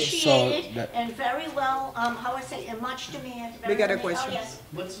community. appreciated So that- and very well, how I say, in much demand. We got a very- question. Oh, yes.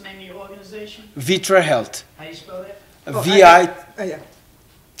 What's the name of your organization? Vitra Health. How you spell that? Oh, VITRA Yeah,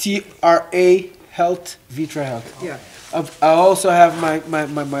 Health, Vitra Health. yeah. I also have my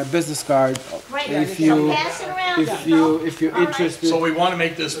business card. Great. If So you pass it around. if you're All right. interested. So we want to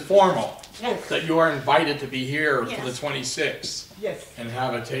make this formal, Yes. that you are invited to be here for the Yes. 26th Yes. and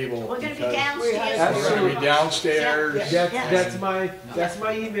have a table. We're gonna be because downstairs. We're going to be downstairs. That's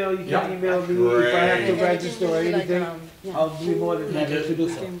my email. You Yeah. can email me if I have to Great. register or anything. I'll be more than happy to do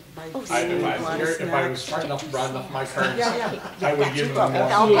so. If I was smart enough to run off my cards, I would give them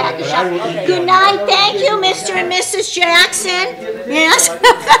more. I'll pack it But I up. will Good night, thank you, Mr. and Mrs. Jackson. Yes?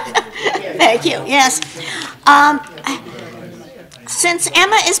 Thank you, yes. Since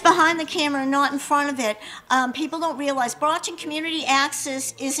Emma is behind the camera and not in front of it, people don't realize Brockton Community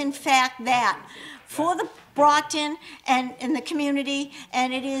Access is in fact that, for the Brockton and in the community,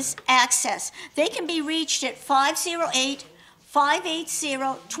 and it is access. They can be reached at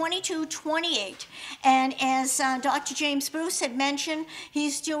 508-580-2228. And as Dr. James Bruce had mentioned,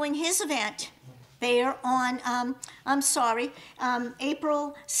 he's doing his event there on,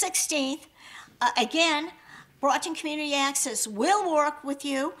 April 16th. Again, Brockton Community Access will work with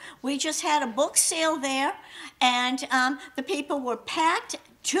you. We just had a book sale there, and the people were packed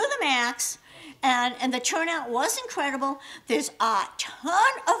to the max, and the turnout was incredible. There's a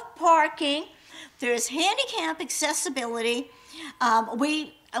ton of parking. There's handicap accessibility.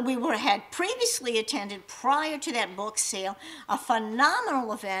 We had previously attended, prior to that book sale, a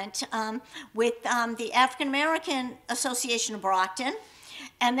phenomenal event with the African American Association of Brockton.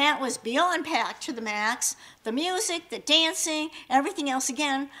 And that was beyond packed to the max. The music, the dancing, everything else.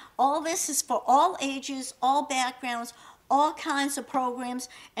 Again, all this is for all ages, all backgrounds, all kinds of programs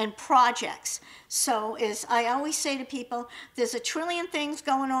and projects. So as I always say to people, there's a trillion things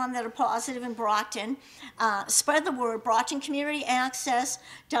going on that are positive in Brockton. Spread the word. Brockton Community Access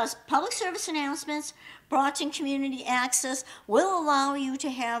does public service announcements. Brockton Community Access will allow you to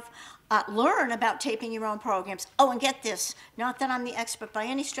have learn about taping your own programs. Oh, and get this, not that I'm the expert by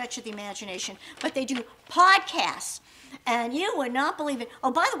any stretch of the imagination, but they do podcasts. And you would not believe it.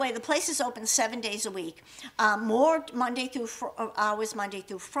 Oh, by the way, the place is open 7 days a week. More Monday through hours, Monday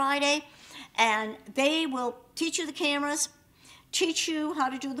through Friday. And they will teach you the cameras, teach you how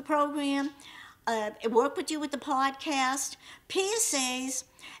to do the program, work with you with the podcast, PSAs,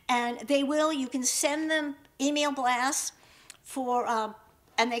 and you can send them email blasts for,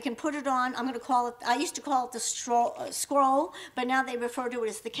 and they can put it on, I used to call it the scroll, but now they refer to it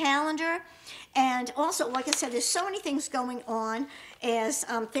as the calendar. And also, like I said, there's so many things going on as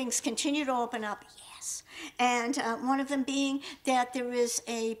things continue to open up, yes. And one of them being that there is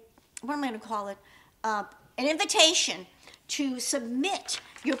what am I going to call it? An invitation to submit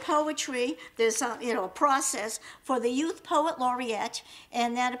your poetry. There's a process for the Youth Poet Laureate,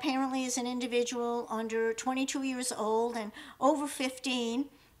 and that apparently is an individual under 22 years old and over 16.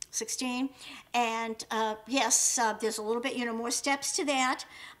 And yes, there's a little bit, more steps to that,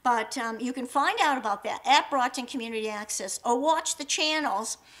 but you can find out about that at Brockton Community Access, or watch the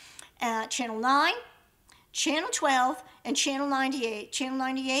channels, Channel 9, Channel 12, and Channel 98. Channel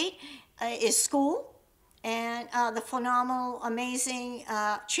 98 is school, and the phenomenal, amazing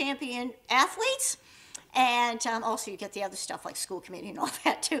champion athletes. And also you get the other stuff like school committee and all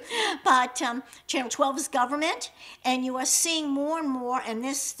that too. But Channel 12 is government, and you are seeing more and more, and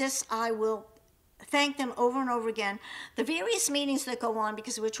this I will thank them over and over again, the various meetings that go on,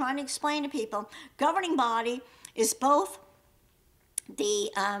 because we're trying to explain to people, governing body is both the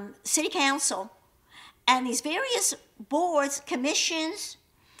city council and these various boards, commissions,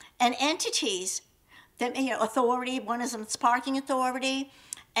 and entities that, authority, one is its parking authority,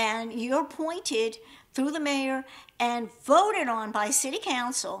 and you're appointed through the mayor and voted on by city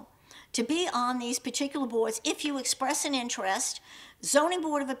council to be on these particular boards if you express an interest. Zoning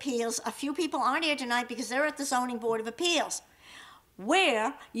Board of Appeals, a few people aren't here tonight because they're at the Zoning Board of Appeals,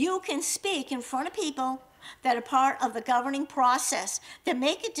 where you can speak in front of people that are part of the governing process that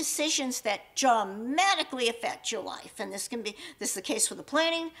make decisions that dramatically affect your life. And this is the case with the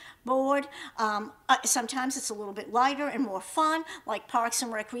planning board. Sometimes it's a little bit lighter and more fun, like Parks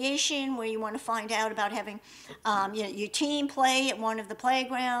and Recreation, where you want to find out about having your team play at one of the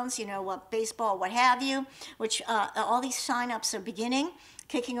playgrounds, baseball, what have you, which all these sign-ups are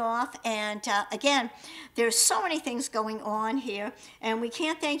kicking off. And again, there's so many things going on here, and we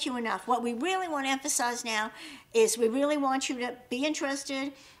can't thank you enough. What we really want to emphasize now is we really want you to be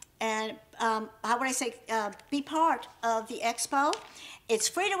interested and, be part of the expo. It's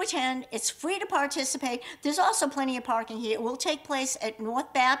free to attend. It's free to participate. There's also plenty of parking here. It will take place at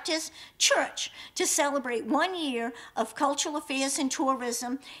North Baptist Church to celebrate 1 year of cultural affairs and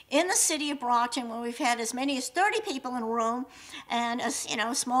tourism in the city of Brockton, where we've had as many as 30 people in a room and as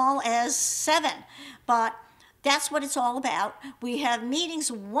small as 7. But that's what it's all about. We have meetings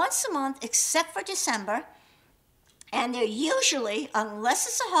once a month, except for December. And they're usually, unless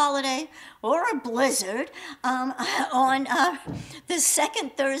it's a holiday or a blizzard, on the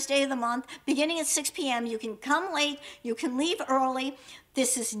second Thursday of the month, beginning at 6 p.m. You can come late, you can leave early.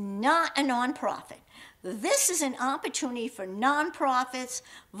 This is not a nonprofit. This is an opportunity for nonprofits,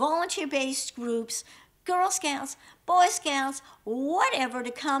 volunteer-based groups, Girl Scouts, Boy Scouts, whatever,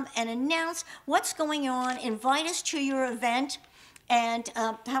 to come and announce what's going on, invite us to your event, and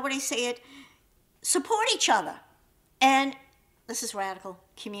support each other. And this is radical,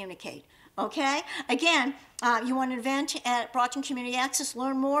 communicate, okay? Again, you want an event at Brockton Community Access,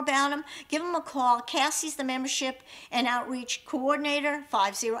 learn more about them, give them a call. Cassie's the membership and outreach coordinator,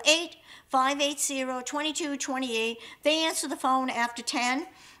 508-580-2228. They answer the phone after 10,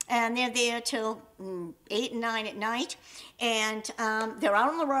 and they're there till 8 and 9 at night. And they're out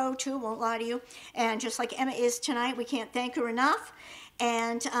on the road, too, won't lie to you. And just like Emma is tonight, we can't thank her enough.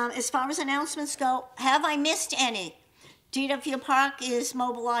 And as far as announcements go, have I missed any? DW Park is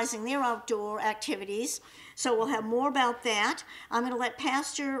mobilizing their outdoor activities, so we'll have more about that. I'm going to let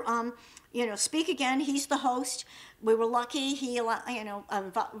Pastor, speak again. He's the host. We were lucky. He,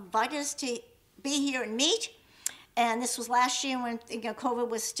 invited us to be here and meet. And this was last year when COVID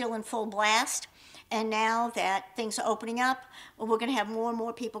was still in full blast. And now that things are opening up, we're going to have more and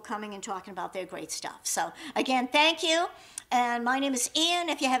more people coming and talking about their great stuff. So again, thank you. And my name is Ian.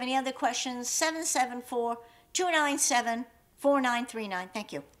 If you have any other questions, 774-297-4939.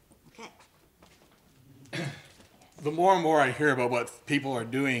 Thank you. Okay. The more and more I hear about what people are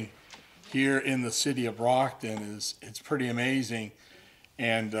doing here in the city of Brockton it's pretty amazing.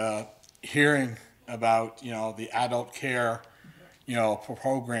 And hearing about, the adult care,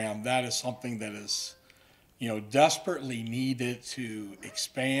 program, that is something that is, desperately needed to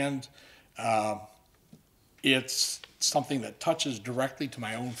expand. It's something that touches directly to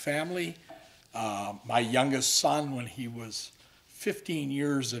my own family. My youngest son, when he was 15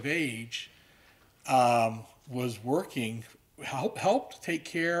 years of age, was working, helped take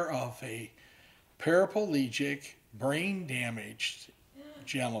care of a paraplegic, brain-damaged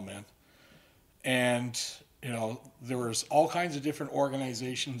gentleman. And, there was all kinds of different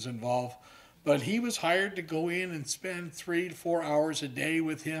organizations involved, but he was hired to go in and spend 3 to 4 hours a day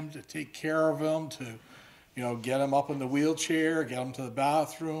with him to take care of him, to, get him up in the wheelchair, get him to the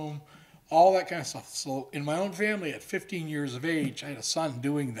bathroom, all that kind of stuff. So in my own family at 15 years of age, I had a son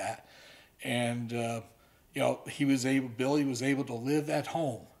doing that. And, Billy was able to live at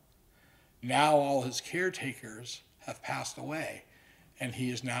home. Now all his caretakers have passed away, and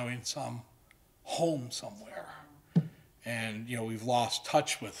he is now in some home somewhere. And, we've lost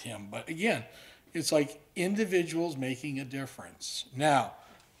touch with him. But again, it's like individuals making a difference. Now,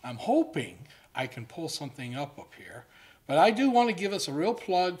 I'm hoping I can pull something up here. But I do want to give us a real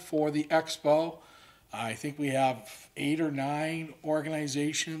plug for the expo. I think we have 8 or 9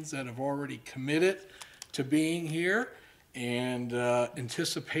 organizations that have already committed to being here, and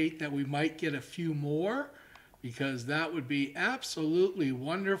anticipate that we might get a few more, because that would be absolutely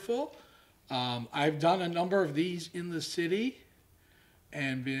wonderful. I've done a number of these in the city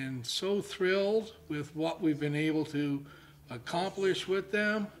and been so thrilled with what we've been able to accomplish with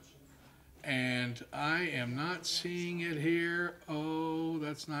them. And I am not seeing it here. Oh,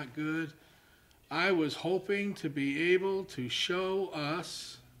 that's not good. I was hoping to be able to show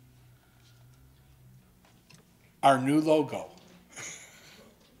us our new logo.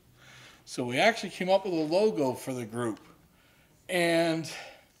 So we actually came up with a logo for the group. And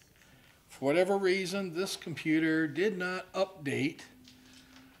for whatever reason, this computer did not update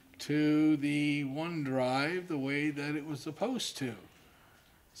to the OneDrive the way that it was supposed to.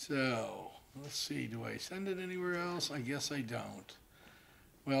 So let's see, do I send it anywhere else? I guess I don't.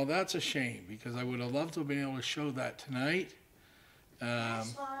 Well, that's a shame because I would have loved to have been able to show that tonight.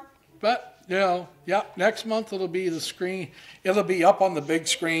 Next month. But, you know, yeah, next month it'll be the screen. It'll be up on the big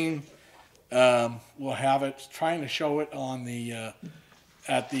screen. We'll have it, trying to show it on the,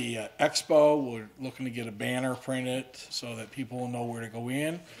 at the expo. We're looking to get a banner printed so that people will know where to go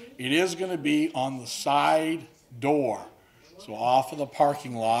in. It is going to be on the side door. So off of the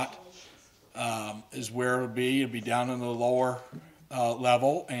parking lot is where it'll be. It'll be down in the lower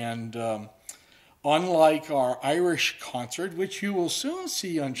level. And unlike our Irish concert, which you will soon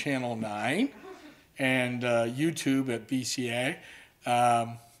see on Channel 9 and YouTube at BCA,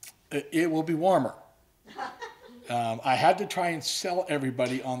 it will be warmer. I had to try and sell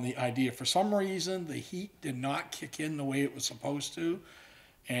everybody on the idea. For some reason, the heat did not kick in the way it was supposed to.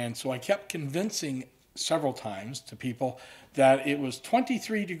 And so I kept convincing several times to people that it was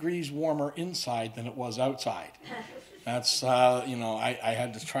 23 degrees warmer inside than it was outside. That's, you know, I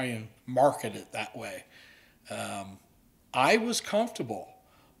had to try and market it that way. I was comfortable.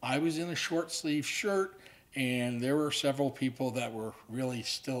 I was in a short sleeve shirt, and there were several people that were really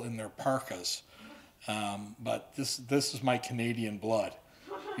still in their parkas. But this is my Canadian blood.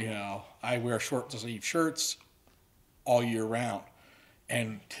 You know, I wear short sleeve shirts all year round.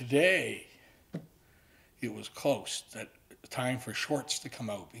 And today, it was close, that time for shorts to come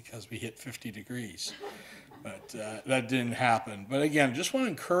out because we hit 50 degrees. But that didn't happen. But again, just want to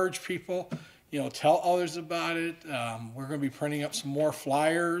encourage people, you know, tell others about it. We're going to be printing up some more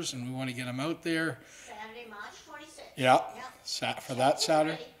flyers, and we want to get them out there. Saturday, March 26th. Yeah, for that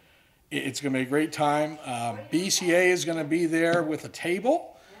Saturday. It's going to be a great time. BCA is going to be there with a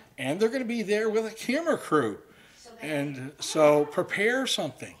table, and they're going to be there with a camera crew. And so prepare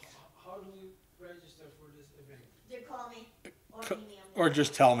something. How do we register for this event? You call me or email me. Or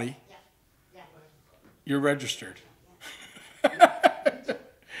just tell me. Yeah. You're registered.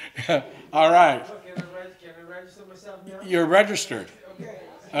 All right. Can I register myself now? You're registered.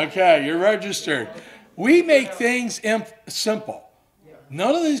 Okay, you're registered. We make things simple.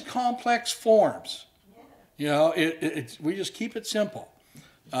 None of these complex forms. You know, we just keep it simple.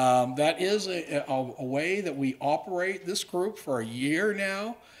 That is a way that we operate. This group for a year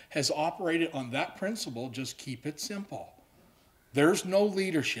now has operated on that principle, just keep it simple. There's no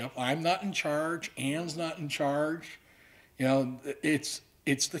leadership. I'm not in charge. Ann's not in charge. You know, it's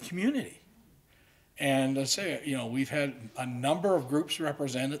the community. And I say, you know, we've had a number of groups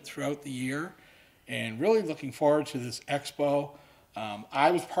represented throughout the year, and really looking forward to this expo.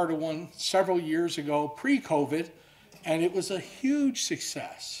 I was part of one several years ago, pre-COVID, and it was a huge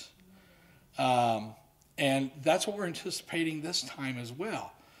success. And that's what we're anticipating this time as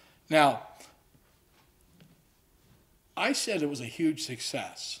well. Now, I said it was a huge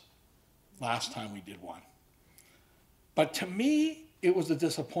success last time we did one. But to me, it was a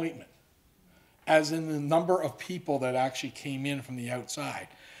disappointment, as in the number of people that actually came in from the outside.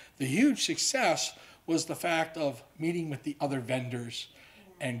 The huge success was the fact of meeting with the other vendors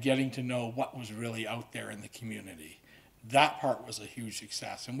and getting to know what was really out there in the community. That part was a huge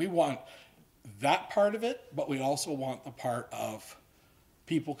success. And we want that part of it, but we also want the part of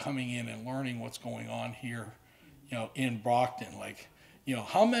people coming in and learning what's going on here, you know, in Brockton. Like, you know,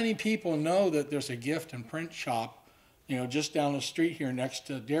 how many people know that there's a gift and print shop, you know, just down the street here next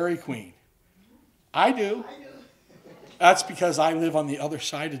to Dairy Queen? I do. That's because I live on the other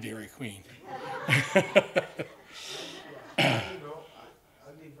side of Dairy Queen.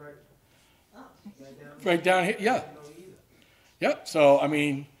 Right down here, yeah. Yep, so, I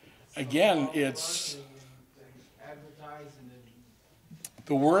mean, again, it's,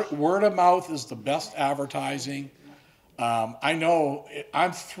 the word of mouth is the best advertising. I know,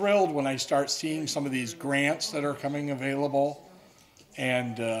 I'm thrilled when I start seeing some of these grants that are coming available.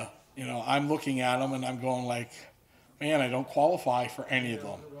 And, you know, I'm looking at them and I'm going like, man, I don't qualify for any of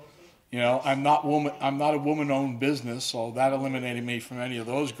them. You know, I'm not a woman-owned business, so that eliminated me from any of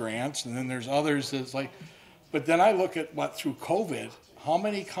those grants. And then there's others that's like, but then I look at what through COVID, how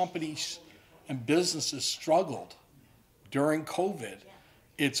many companies and businesses struggled during COVID.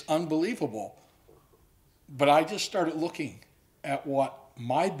 It's unbelievable. But I just started looking at what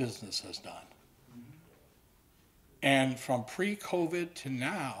my business has done. And from pre-COVID to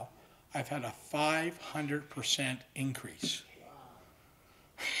now, I've had a 500% increase.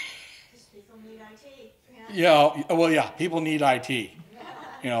 People need IT. Yeah, well, yeah, people need IT.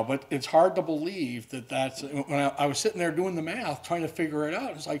 You know, but it's hard to believe that that's, when I was sitting there doing the math, trying to figure it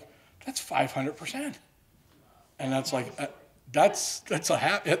out, it's like, that's 500%. And that's like, that's a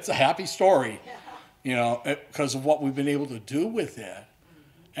happy story, you know, because of what we've been able to do with it.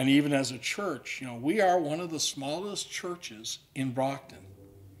 And even as a church, you know, we are one of the smallest churches in Brockton.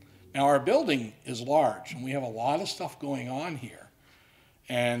 Now, our building is large, and we have a lot of stuff going on here,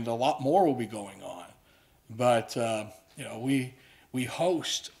 and a lot more will be going on. But, you know, we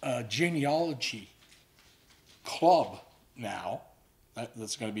host a genealogy club now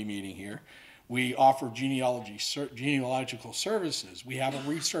that's going to be meeting here. We offer genealogical services. We have a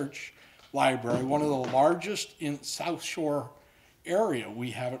research library, one of the largest in South Shore area.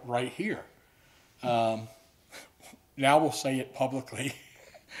 We have it right here. Now we'll say it publicly.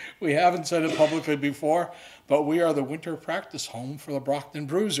 We haven't said it publicly before, but we are the winter practice home for the Brockton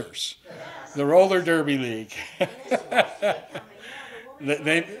Bruisers, the roller derby league.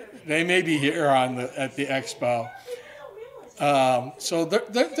 They may be here at the expo. So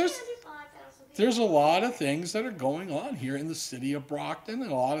there's a lot of things that are going on here in the city of Brockton,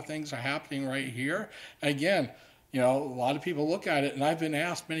 and a lot of things are happening right here. Again, you know, a lot of people look at it, and I've been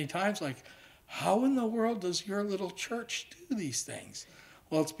asked many times, like, how in the world does your little church do these things?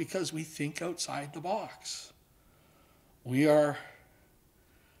 Well, it's because we think outside the box. We don't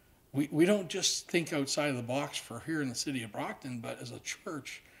just think outside of the box for here in the city of Brockton, but as a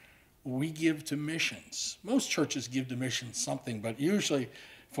church, we give to missions. Most churches give to missions something, but usually,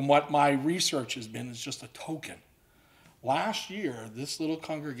 from what my research has been, it's just a token. Last year, this little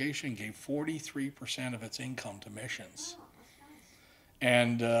congregation gave 43% of its income to missions.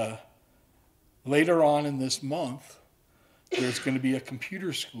 And later on in this month, there's going to be a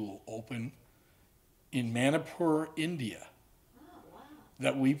computer school open in Manipur, India,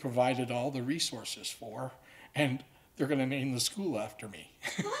 that we provided all the resources for, and they're going to name the school after me.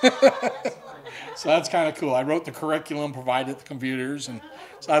 So that's kind of cool. I wrote the curriculum, provided the computers, and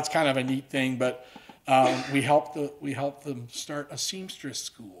so that's kind of a neat thing. But we helped them start a seamstress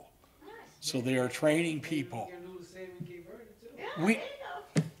school, so they are training people.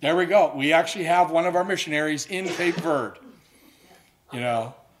 There we go. We actually have one of our missionaries in Cape Verde. You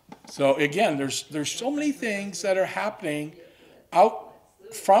know, so again, there's so many things that are happening out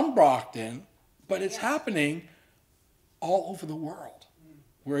from Brockton, but it's happening all over the world.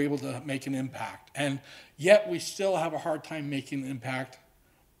 We're able to make an impact, and yet we still have a hard time making an impact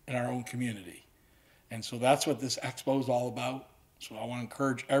in our own community. And so that's what this expo is all about. So I want to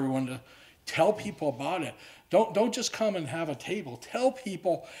encourage everyone to tell people about it. Don't just come and have a table. Tell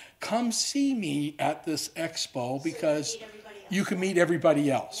people, come see me at this expo, because you can meet everybody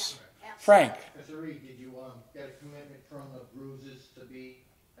else. Frank. Mr. Reed, did you get a commitment from the Bruises to be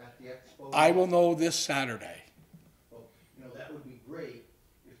at the expo? I will know this Saturday. Well, you know, that would be great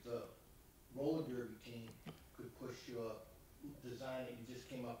if the roller derby team could push your design that you just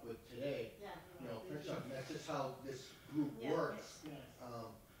came up with today. You know, print something. That's just how this group works.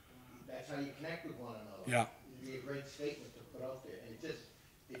 That's how you connect with one another. Yeah. It'd be a great statement to put out there, and it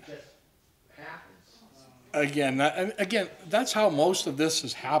just happens. Again, that's how most of this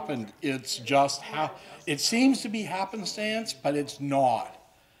has happened. It's just how it seems to be happenstance, but it's not.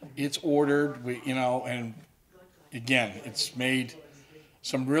 It's ordered, you know, and again, it's made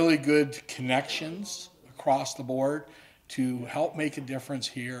some really good connections across the board to help make a difference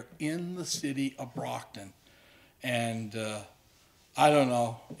here in the city of Brockton. And I don't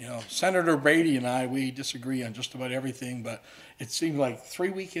know, you know, Senator Brady and I, we disagree on just about everything, but it seemed like 3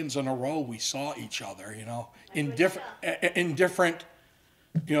 weekends in a row we saw each other, you know, in different,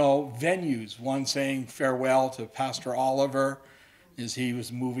 you know, venues. One saying farewell to Pastor Oliver as he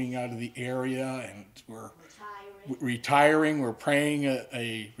was moving out of the area, and we're retiring. We're praying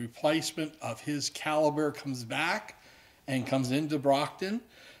a replacement of his caliber comes back and comes into Brockton.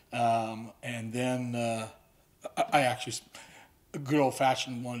 And then I actually, a good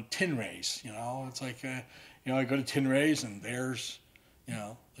old-fashioned one, tin raise, you know. It's like, you know, I go to tin raise, and there's, you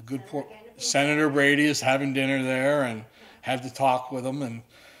know, a good Senator Brady is having dinner there, and had to talk with him, and,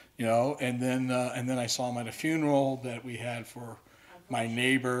 you know, and then I saw him at a funeral that we had for my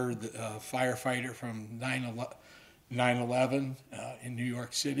neighbor, the firefighter from 9/11 in New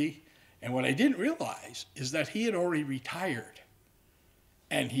York City. And what I didn't realize is that he had already retired,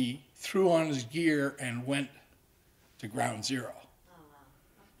 and he threw on his gear and went to ground zero.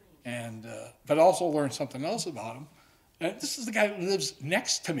 And but also learned something else about him. And this is the guy who lives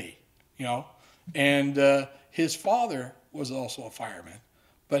next to me, you know. And his father was also a fireman,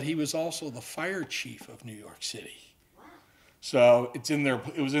 but he was also the fire chief of New York City. Wow. So it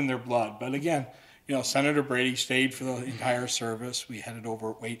was in their blood. But again, you know, Senator Brady stayed for the entire service. We headed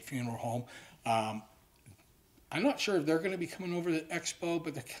over at Waite Funeral Home. I'm not sure if they're going to be coming over to the expo,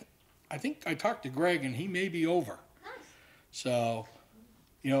 but I think I talked to Greg, and he may be over. Nice. So,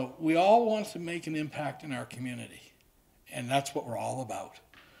 you know, we all want to make an impact in our community, and that's what we're all about.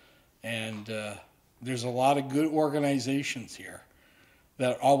 And there's a lot of good organizations here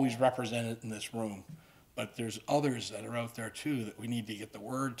that are always represented in this room. But there's others that are out there too that we need to get the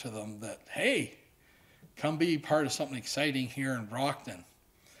word to them that, hey, come be part of something exciting here in Brockton.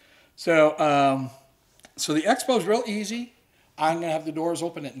 So, so the expo is real easy. I'm going to have the doors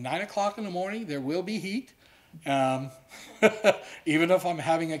open at 9 o'clock in the morning. There will be heat. Even if I'm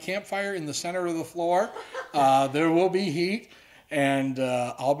having a campfire in the center of the floor, there will be heat. And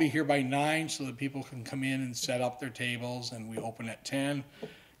I'll be here by 9 so that people can come in and set up their tables. And we open at 10,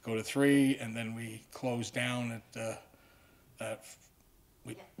 go to 3, and then we close down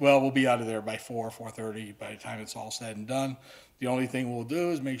we'll be out of there by 4:30 by the time it's all said and done. The only thing we'll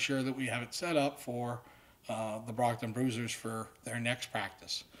do is make sure that we have it set up for the Brockton Bruisers for their next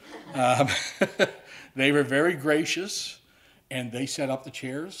practice. They were very gracious, and they set up the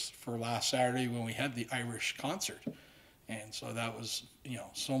chairs for last Saturday when we had the Irish concert. And so that was,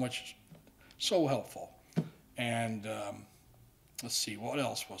 so helpful. And let's see, what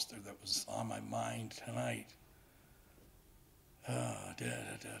else was there that was on my mind tonight? Happy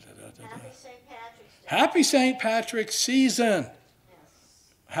St. Patrick's Day. Happy St. Patrick's season. Yes.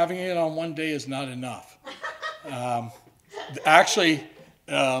 Having it on one day is not enough. Actually,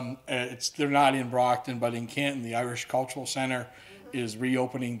 they're not in Brockton, but in Canton, the Irish Cultural Center is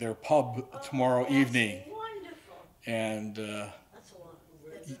reopening their pub tomorrow evening. Wonderful. And That's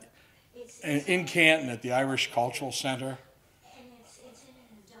wonderful. and in Canton at the Irish Cultural Center. And it's in an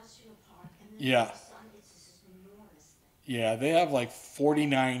industrial park. And then Yeah. the sun, it's this enormous thing. Yeah, they have like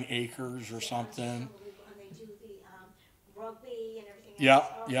 49 acres or something. And they do the rugby and everything Yeah,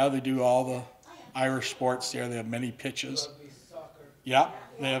 else. yeah, they do all the Irish sports there. They have many pitches. Yeah,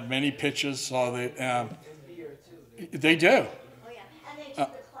 they have many pitches, so they do. Oh, yeah. And they do the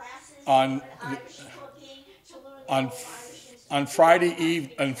classes on- Irish cooking to learn the on whole Irish institute.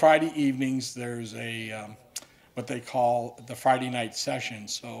 on Friday evenings there's a what they call the Friday night session.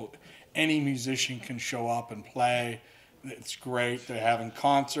 So any musician can show up and play. It's great. They're having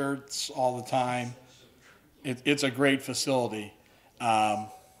concerts all the time. It's a great facility.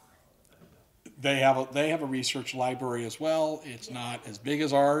 They have a research library as well. It's not as big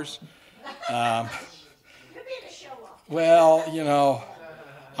as ours. You're being a show-off. Well,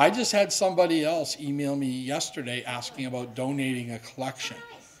 I just had somebody else email me yesterday asking about donating a collection.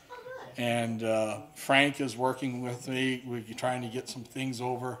 Nice. Oh, good. And Frank is working with me. We're trying to get some things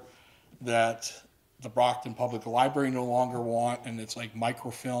over that the Brockton Public Library no longer want, and it's like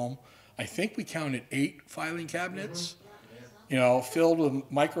microfilm. I think we counted 8 filing cabinets, filled with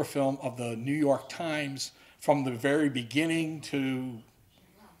microfilm of the New York Times from the very beginning till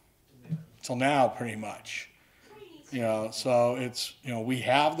now, pretty much. So it's, we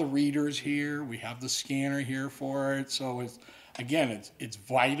have the readers here, we have the scanner here for it. So it's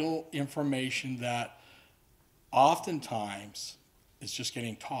vital information that oftentimes is just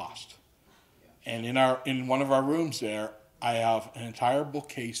getting tossed. And in one of our rooms there, I have an entire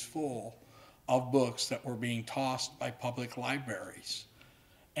bookcase full of books that were being tossed by public libraries.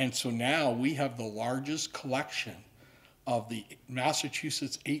 And so now we have the largest collection of the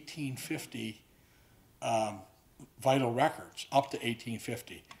Massachusetts 1850 vital records, up to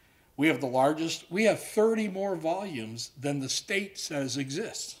 1850. We have the largest, we have 30 more volumes than the state says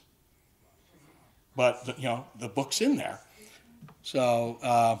exists. But, the book's in there.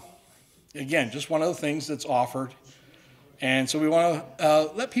 So, again, just one of the things that's offered. And so we want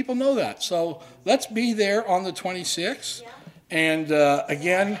to let people know that. So let's be there on the 26th. And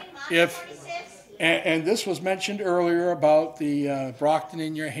again, and this was mentioned earlier about the Brockton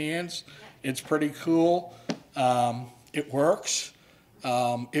in your hands. It's pretty cool. It works.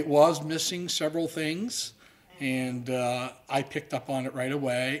 It was missing several things. And I picked up on it right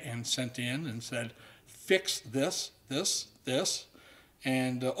away and sent in and said, fix this, this, this.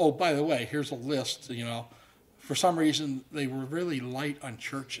 And, oh, by the way, here's a list, For some reason, they were really light on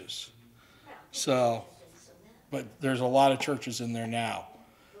churches. So, but there's a lot of churches in there now.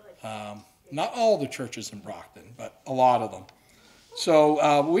 Not all the churches in Brockton, but a lot of them.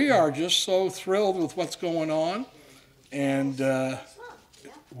 So we are just so thrilled with what's going on. And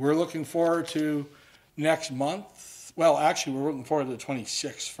we're looking forward to next month. Well, actually, we're looking forward to the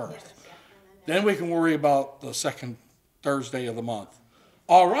 26th first. Then we can worry about the second Thursday of the month.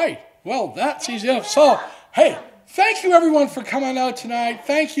 All right. Well, that's easy enough. So, hey, thank you everyone for coming out tonight.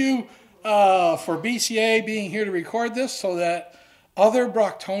 Thank you for BCA being here to record this so that other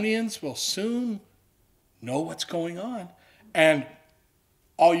Brocktonians will soon know what's going on. And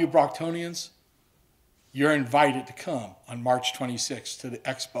all you Brocktonians, you're invited to come on March 26th to the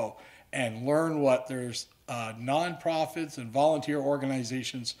expo and learn what there's nonprofits and volunteer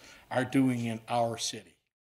organizations are doing in our city.